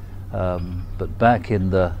 but back in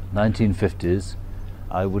the 1950s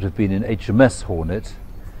I would have been in HMS Hornet,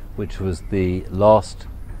 which was the last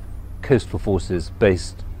coastal forces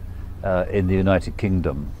based in the United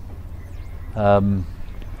Kingdom,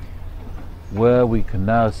 where we can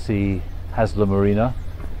now see Haslar Marina,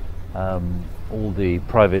 all the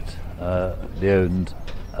private owned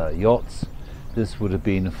yachts, this would have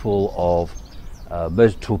been full of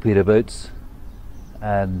motor torpedo boats,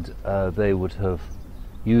 and they would have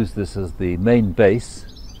used this as the main base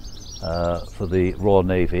for the Royal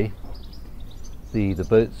Navy. The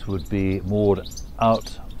boats would be moored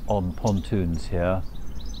out on pontoons here,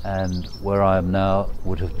 and where I am now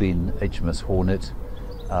would have been HMS Hornet.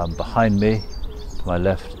 Behind me, to my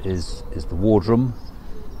left, is the wardroom,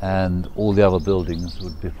 and all the other buildings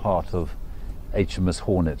would be part of HMS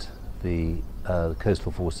Hornet, the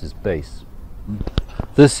Coastal Forces base.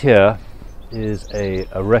 This here is a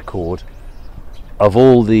record of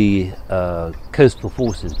all the Coastal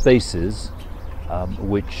Forces bases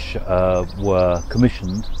which were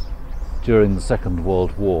commissioned during the Second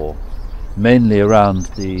World War, mainly around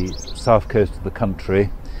the south coast of the country.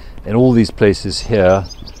 In all these places here,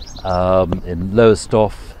 in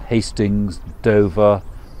Lowestoft, Hastings, Dover,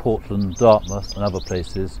 Portland, Dartmouth and other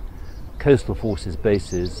places, Coastal Forces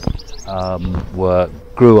bases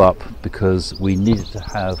grew up because we needed to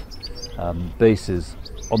have bases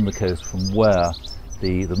on the coast from where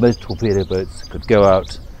the motor torpedo boats could go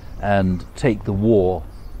out and take the war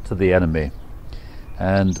to the enemy.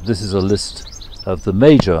 And this is a list of the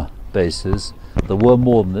major bases. There were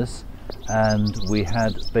more than this, and we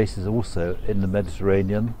had bases also in the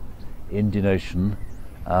Mediterranean, Indian Ocean,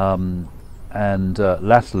 and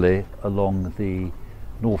latterly along the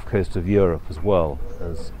north coast of Europe as well,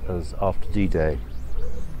 as after D-Day.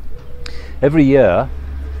 Every year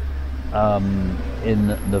in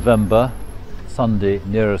November, Sunday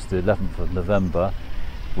nearest the 11th of November,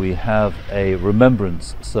 we have a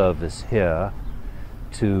remembrance service here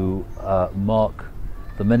to mark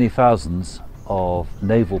the many thousands of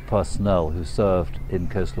naval personnel who served in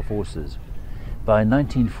coastal forces. By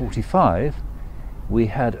 1945, we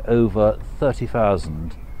had over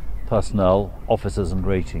 30,000 personnel, officers and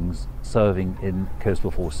ratings serving in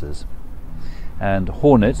coastal forces. And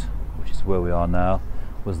Hornet, which is where we are now,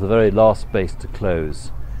 was the very last base to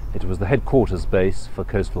close. It was the headquarters base for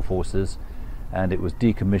coastal forces, and it was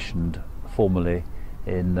decommissioned formally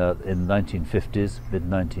in the 1950s,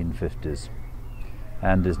 mid-1950s,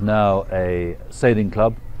 and is now a sailing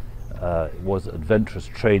club. It was an adventurous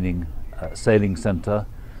training sailing centre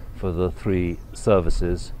for the three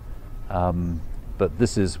services, but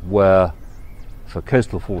this is where, for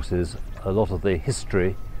coastal forces, a lot of the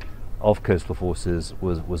history of coastal forces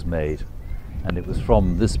was made, and it was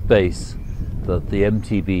from this base that the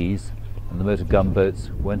MTBs and the motor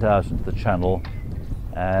gunboats went out into the Channel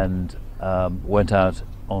and went out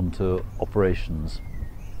onto operations.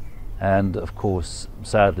 And of course,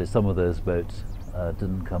 sadly, some of those boats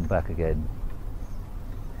didn't come back again.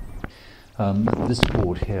 This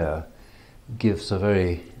board here gives a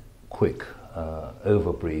very quick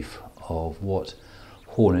overbrief of what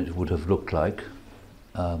Hornet would have looked like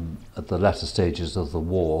at the latter stages of the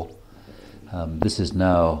war. This is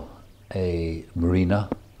now a marina,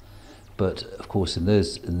 but of course in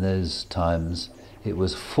those times it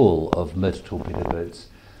was full of motor torpedo boats,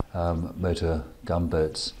 motor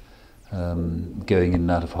gunboats, going in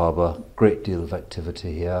and out of harbour. Great deal of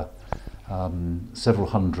activity here. Several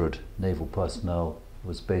hundred naval personnel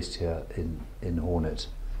was based here in Hornet,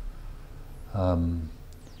 and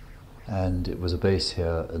it was a base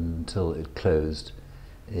here until it closed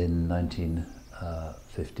in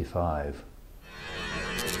 1955.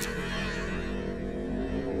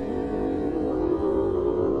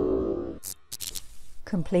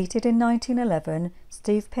 Completed in 1911,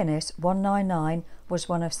 Steve Pinnace 199 was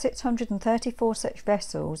one of 634 such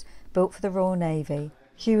vessels built for the Royal Navy.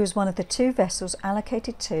 He was one of the 2 vessels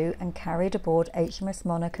allocated to and carried aboard HMS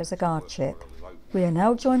Monarch as a guardship. We are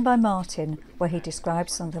now joined by Martin, where he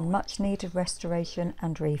describes some of the much needed restoration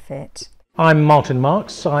and refit. I'm Martin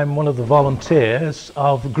Marks. I'm one of the volunteers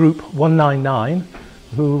of Group 199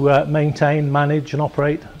 who maintain, manage and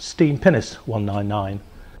operate Steam Pinnace 199.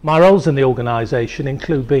 My roles in the organisation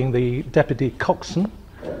include being the Deputy Coxswain,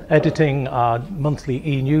 editing our monthly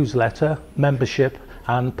e-newsletter, membership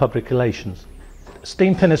and public relations.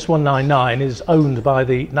 Steam Pinnace 199 is owned by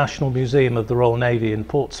the National Museum of the Royal Navy in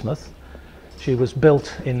Portsmouth. She was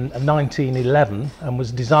built in 1911 and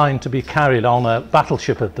was designed to be carried on a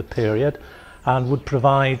battleship of the period and would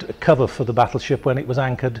provide cover for the battleship when it was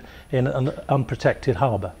anchored in an unprotected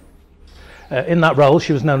harbour. In that role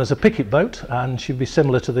she was known as a picket boat, and she'd be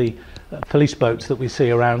similar to the police boats that we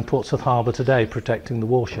see around Portsmouth Harbour today protecting the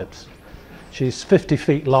warships. She's 50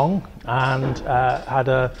 feet long and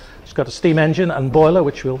she's got a steam engine and boiler,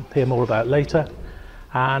 which we'll hear more about later,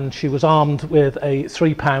 and she was armed with a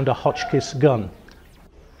 3-pounder Hotchkiss gun.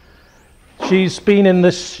 She's been in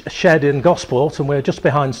this shed in Gosport, and we're just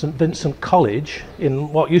behind St Vincent College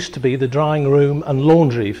in what used to be the drying room and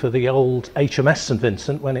laundry for the old HMS St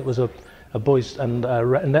Vincent when it was a boys and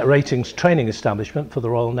net ratings training establishment for the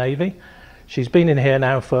Royal Navy. She's been in here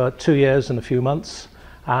now for 2 years and a few months,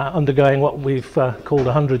 undergoing what we've called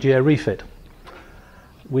a 100-year refit.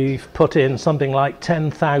 We've put in something like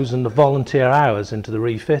 10,000 volunteer hours into the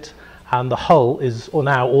refit, and the hull is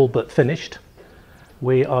now all but finished.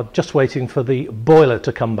 We are just waiting for the boiler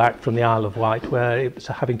to come back from the Isle of Wight, where it's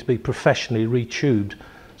having to be professionally retubed,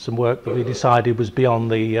 some work that we decided was beyond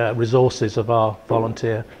the resources of our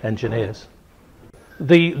volunteer engineers.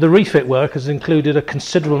 The refit work has included a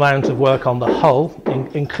considerable amount of work on the hull,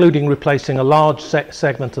 including replacing a large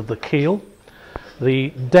segment of the keel. The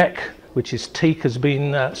deck, which is teak, has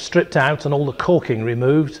been stripped out and all the caulking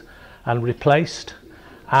removed and replaced,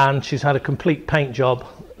 and she's had a complete paint job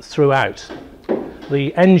throughout.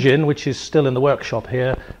 The engine, which is still in the workshop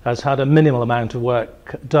here, has had a minimal amount of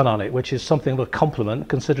work done on it, which is something of a compliment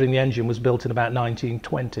considering the engine was built in about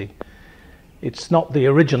 1920. It's not the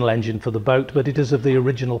original engine for the boat, but it is of the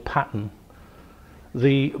original pattern.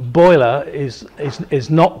 The boiler is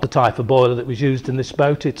not the type of boiler that was used in this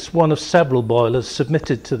boat. It's one of several boilers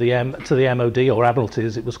submitted to the MOD, or Admiralty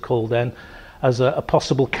as it was called then, as a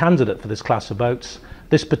possible candidate for this class of boats.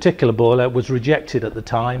 This particular boiler was rejected at the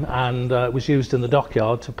time and was used in the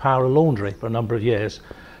dockyard to power a laundry for a number of years.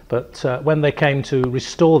 But when they came to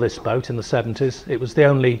restore this boat in the 70s, it was the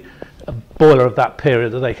only boiler of that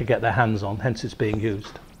period that they could get their hands on, hence it's being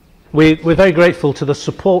used. We're very grateful to the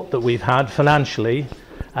support that we've had financially,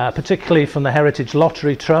 particularly from the Heritage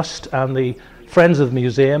Lottery Trust and the Friends of the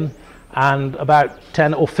Museum, and about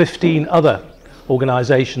 10 or 15 other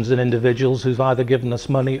organisations and individuals who've either given us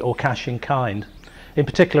money or cash in kind. In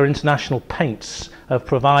particular, International Paints have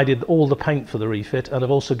provided all the paint for the refit and have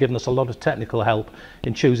also given us a lot of technical help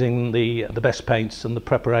in choosing the best paints and the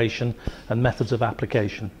preparation and methods of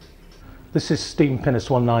application. This is Steam Pinnace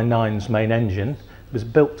 199's main engine. It was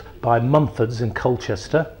built by Mumfords in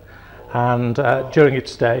Colchester, and during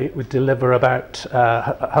its day it would deliver about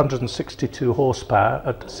 162 horsepower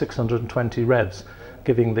at 620 revs,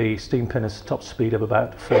 giving the Steam Pinnace a top speed of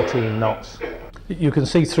about 14 knots. You can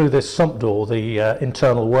see through this sump door the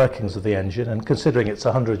internal workings of the engine, and considering it's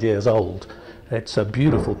 100 years old, it's a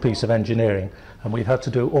beautiful piece of engineering, and we've had to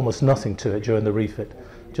do almost nothing to it during the refit,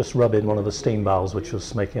 just rub in one of the steam valves which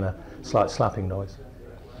was making a slight slapping noise.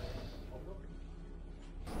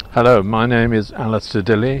 Hello, my name is Alistair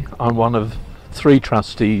Dilly. I'm one of 3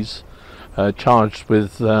 trustees charged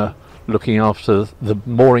with looking after the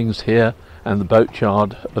moorings here and the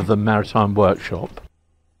boatyard of the Maritime workshop.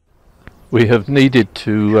 We have needed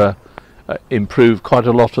to improve quite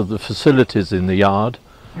a lot of the facilities in the yard.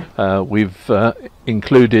 We've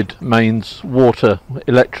included mains, water,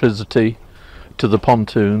 electricity to the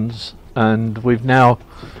pontoons, and we've now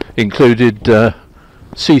included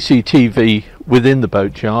CCTV within the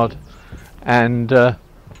boatyard, and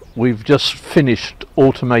we've just finished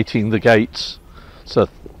automating the gates so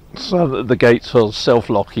that the gates are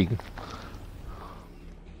self-locking.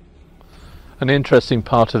 An interesting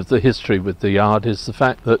part of the history with the yard is the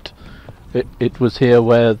fact that it was here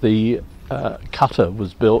where the cutter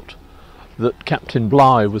was built that Captain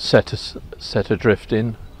Bligh was set adrift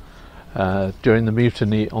in during the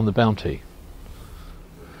mutiny on the Bounty.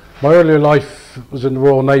 My earlier life was in the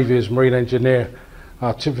Royal Navy as Marine Engineer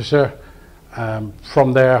Artificer.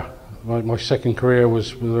 From there, my second career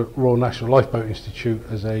was with the Royal National Lifeboat Institute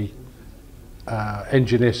as a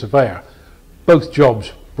engineer surveyor. Both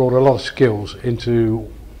jobs brought a lot of skills into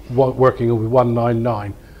working with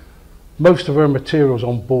 199. Most of our materials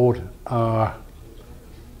on board are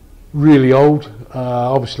really old,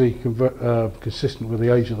 obviously consistent with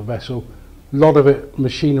the age of the vessel. A lot of it,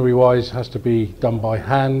 machinery-wise, has to be done by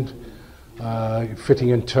hand,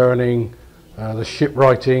 fitting and turning, the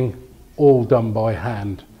shipwriting, all done by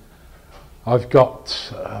hand. I've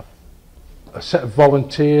got a set of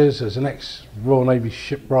volunteers as an ex-Royal Navy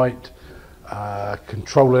shipwright,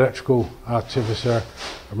 control electrical artificer,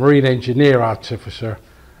 a marine engineer artificer,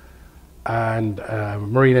 and a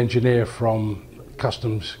marine engineer from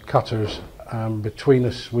customs cutters. Between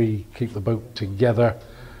us we keep the boat together,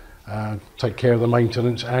 take care of the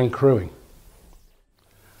maintenance and crewing.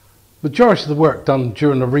 The majority of the work done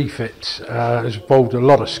during the refit has involved a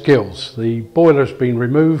lot of skills. The boiler's been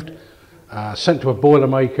removed, sent to a boiler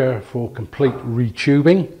maker for complete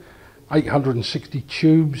retubing, 860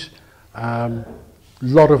 tubes.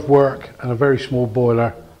 Lot of work and a very small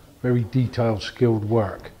boiler, very detailed, skilled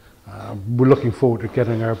work. We're looking forward to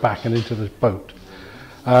getting her back and into this boat.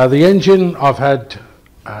 The engine, I've had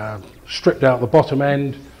stripped out the bottom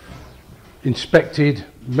end, inspected,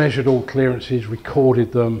 measured all clearances,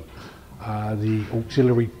 recorded them. The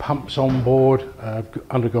auxiliary pumps on board have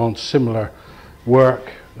undergone similar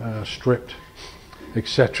work, stripped,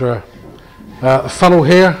 etc. The funnel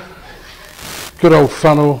here, good old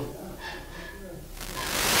funnel.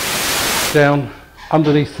 Down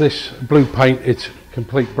underneath this blue paint, it's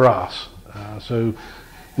complete brass. So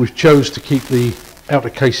we've chose to keep the outer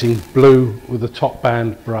casing blue with the top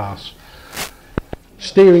band brass.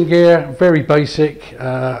 Steering gear, very basic,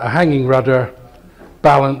 a hanging rudder,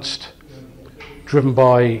 balanced, driven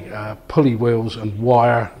by pulley wheels and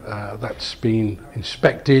wire. That's been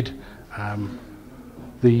inspected.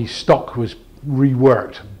 The stock was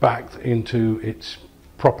reworked back into its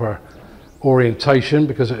proper orientation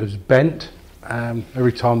because it was bent.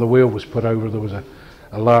 Every time the wheel was put over, there was a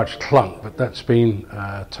large clunk, but that's been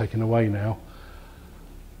taken away now.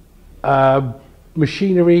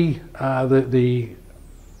 Machinery, the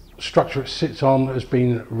structure it sits on has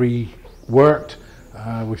been reworked.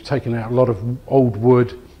 We've taken out a lot of old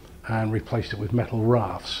wood and replaced it with metal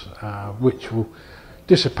rafts, which will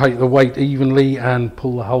dissipate the weight evenly and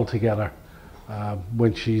pull the hull together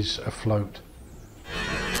when she's afloat.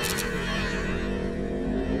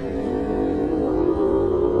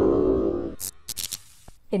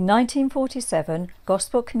 In 1947,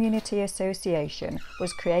 Gosport Community Association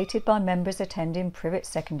was created by members attending Privet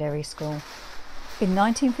Secondary School. In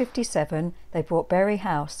 1957, they bought Berry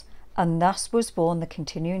House, and thus was born the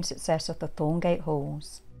continuing success of the Thorngate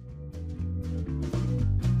Halls.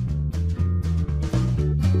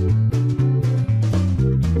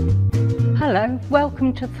 Hello,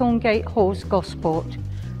 welcome to Thorngate Halls, Gosport.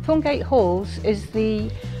 Thorngate Halls is the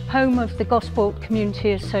home of the Gosport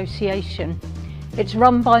Community Association. It's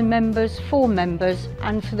run by members, for members,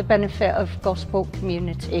 and for the benefit of Gosport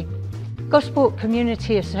community. Gosport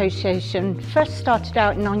Community Association first started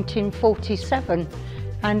out in 1947,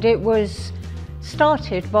 and it was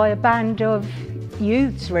started by a band of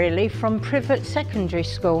youths really from Privet Secondary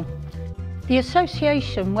School. The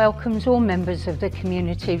association welcomes all members of the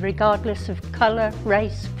community regardless of colour,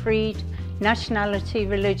 race, creed, nationality,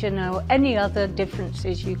 religion or any other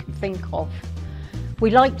differences you can think of. We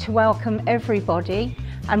like to welcome everybody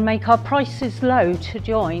and make our prices low to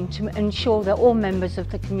join to ensure that all members of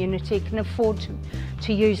the community can afford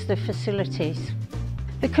to use the facilities.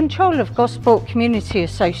 The control of Gosport Community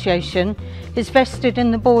Association is vested in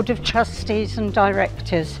the Board of Trustees and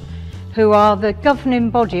Directors, who are the governing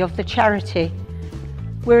body of the charity.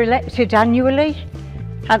 We're elected annually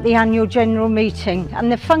at the annual general meeting,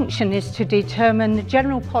 and the function is to determine the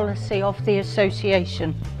general policy of the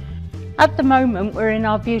association. At the moment, we're in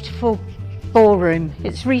our beautiful ballroom.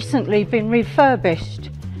 It's recently been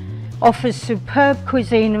refurbished, offers superb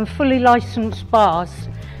cuisine and fully licensed bars.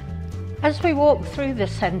 As we walk through the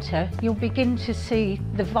centre, you'll begin to see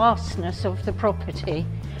the vastness of the property.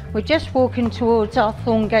 We're just walking towards our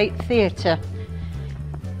Thorngate Theatre.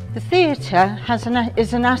 The theatre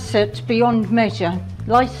is an asset beyond measure,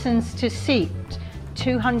 licensed to seat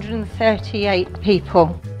 238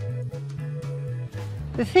 people.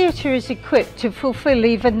 The theatre is equipped to fulfil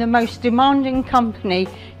even the most demanding company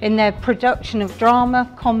in their production of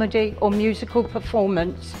drama, comedy or musical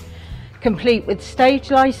performance, complete with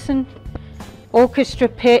stage licence, orchestra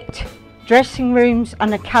pit, dressing rooms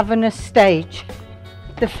and a cavernous stage.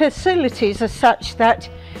 The facilities are such that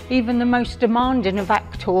even the most demanding of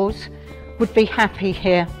actors would be happy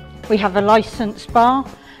here. We have a licensed bar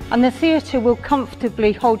and the theatre will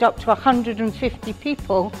comfortably hold up to 150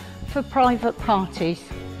 people for private parties.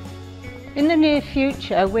 In the near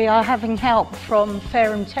future, we are having help from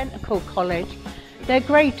Fareham Technical College. Their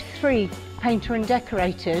grade 3 painter and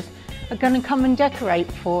decorators are going to come and decorate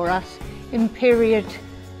for us in period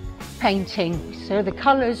painting. So the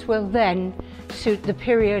colours will then suit the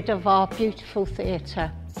period of our beautiful theatre.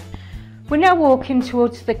 We're now walking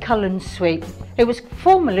towards the Cullen Suite. It was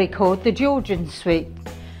formerly called the Georgian Suite.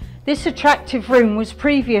 This attractive room was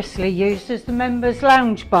previously used as the members'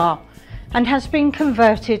 lounge bar and has been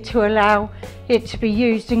converted to allow it to be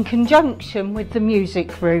used in conjunction with the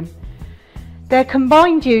music room. Their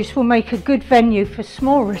combined use will make a good venue for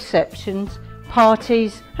small receptions,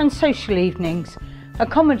 parties and social evenings,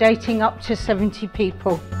 accommodating up to 70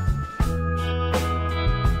 people.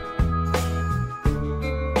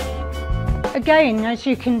 Again, as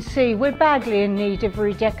you can see, we're badly in need of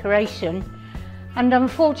redecoration, and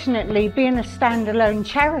unfortunately, being a standalone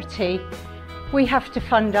charity, we have to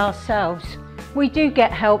fund ourselves. We do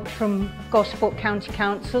get help from Gosport County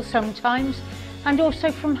Council sometimes, and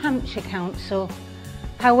also from Hampshire Council.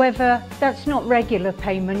 However, that's not regular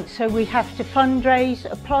payment, so we have to fundraise,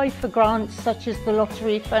 apply for grants such as the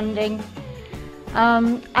lottery funding,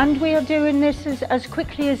 and we are doing this as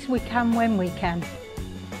quickly as we can when we can.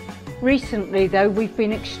 Recently though, we've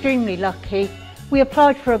been extremely lucky. We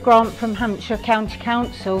applied for a grant from Hampshire County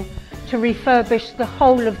Council to refurbish the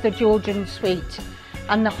whole of the Georgian suite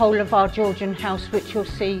and the whole of our Georgian house, which you'll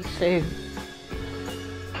see soon.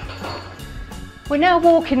 We're now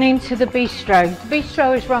walking into the bistro. The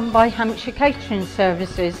bistro is run by Hampshire Catering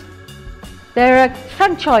Services. They're a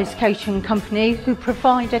franchise catering company who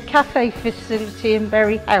provide a cafe facility in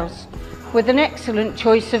Bury House with an excellent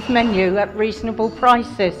choice of menu at reasonable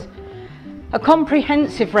prices. A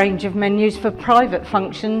comprehensive range of menus for private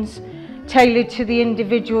functions tailored to the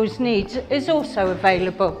individual's needs is also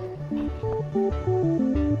available.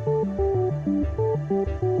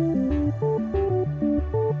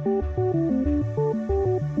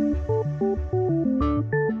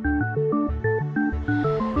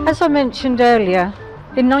 As I mentioned earlier,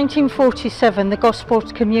 in 1947 the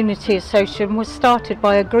Gosport Community Association was started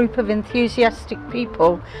by a group of enthusiastic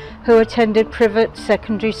people who attended Privet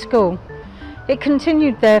Secondary School. It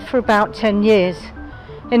continued there for about 10 years.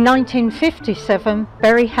 In 1957,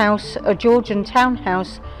 Bury House, a Georgian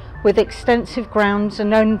townhouse with extensive grounds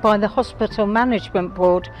and owned by the Hospital Management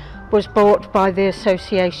Board, was bought by the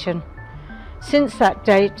association. Since that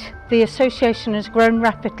date, the association has grown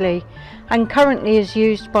rapidly and currently is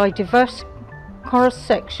used by a diverse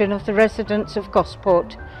cross-section of the residents of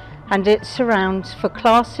Gosport and its surrounds for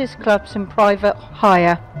classes, clubs and private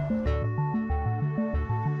hire.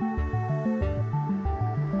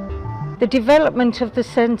 The development of the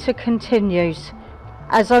centre continues.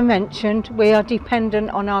 As I mentioned, we are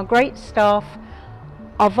dependent on our great staff,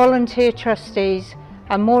 our volunteer trustees,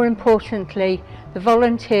 and more importantly, the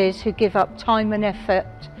volunteers who give up time and effort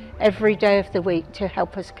every day of the week to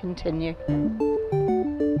help us continue.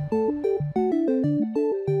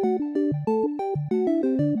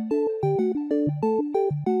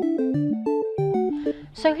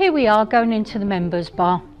 So here we are going into the members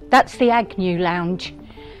bar. That's the Agnew Lounge.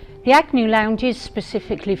 The Agnew Lounge is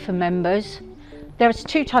specifically for members. There's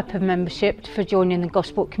two types of membership for joining the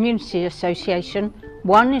Gosport Community Association.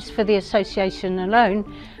 One is for the association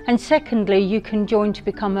alone, and secondly you can join to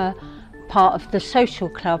become a part of the social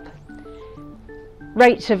club.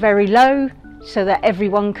 Rates are very low so that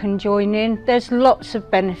everyone can join in. There's lots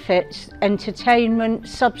of benefits: entertainment,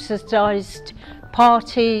 subsidised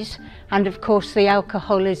parties, and of course the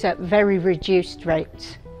alcohol is at very reduced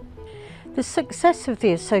rates. The success of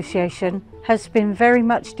the association has been very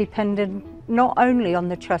much dependent not only on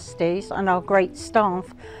the trustees and our great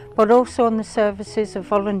staff, but also on the services of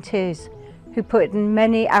volunteers who put in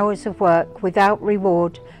many hours of work without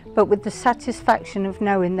reward, but with the satisfaction of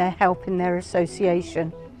knowing they're helping their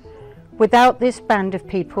association. Without this band of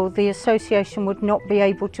people, the association would not be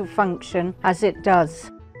able to function as it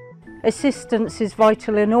does. Assistance is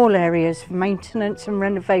vital in all areas for maintenance and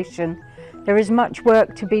renovation. There is much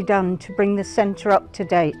work to be done to bring the centre up to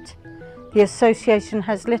date. The association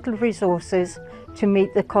has little resources to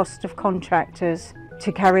meet the cost of contractors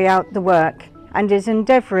to carry out the work, and is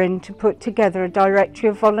endeavouring to put together a directory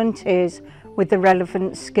of volunteers with the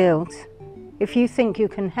relevant skills. If you think you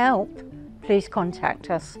can help, please contact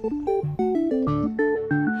us.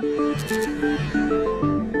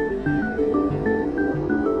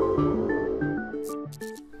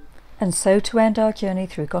 And so, to end our journey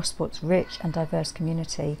through Gosport's rich and diverse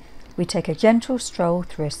community, we take a gentle stroll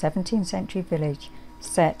through a 17th century village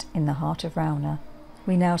set in the heart of Rowner.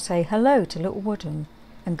 We now say hello to Little Woodham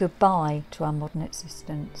and goodbye to our modern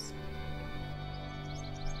existence.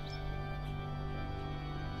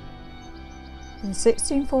 In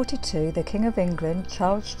 1642, the King of England,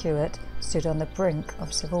 Charles Stuart, stood on the brink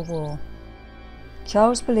of civil war.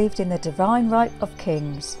 Charles believed in the divine right of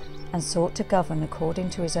kings and sought to govern according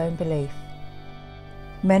to his own belief.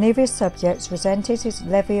 Many of his subjects resented his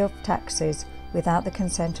levy of taxes without the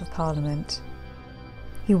consent of Parliament.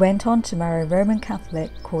 He went on to marry a Roman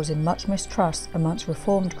Catholic, causing much mistrust amongst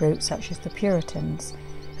reformed groups such as the Puritans,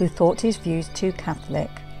 who thought his views too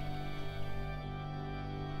Catholic.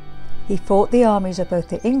 He fought the armies of both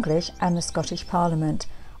the English and the Scottish Parliament,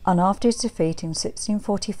 and after his defeat in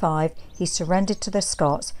 1645 he surrendered to the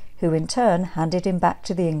Scots, who in turn handed him back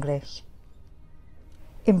to the English.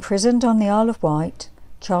 Imprisoned on the Isle of Wight,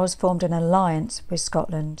 Charles formed an alliance with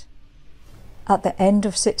Scotland. At the end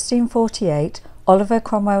of 1648, Oliver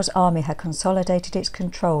Cromwell's army had consolidated its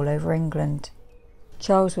control over England.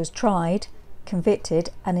 Charles was tried, convicted,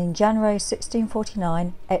 and in January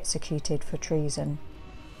 1649 executed for treason.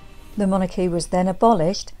 The monarchy was then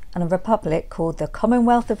abolished and a republic called the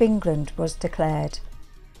Commonwealth of England was declared.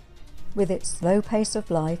 With its slow pace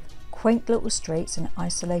of life, quaint little streets and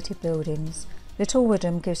isolated buildings, Little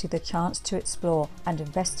Woodham gives you the chance to explore and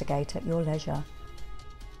investigate at your leisure.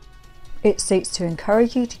 It seeks to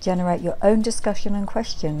encourage you to generate your own discussion and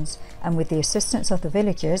questions, and with the assistance of the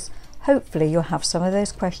villagers, hopefully you'll have some of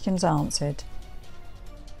those questions answered.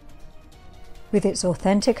 With its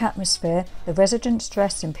authentic atmosphere, the residents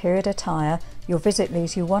dressed in period attire, your visit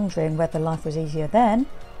leaves you wondering whether life was easier then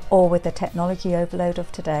or with the technology overload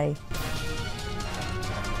of today.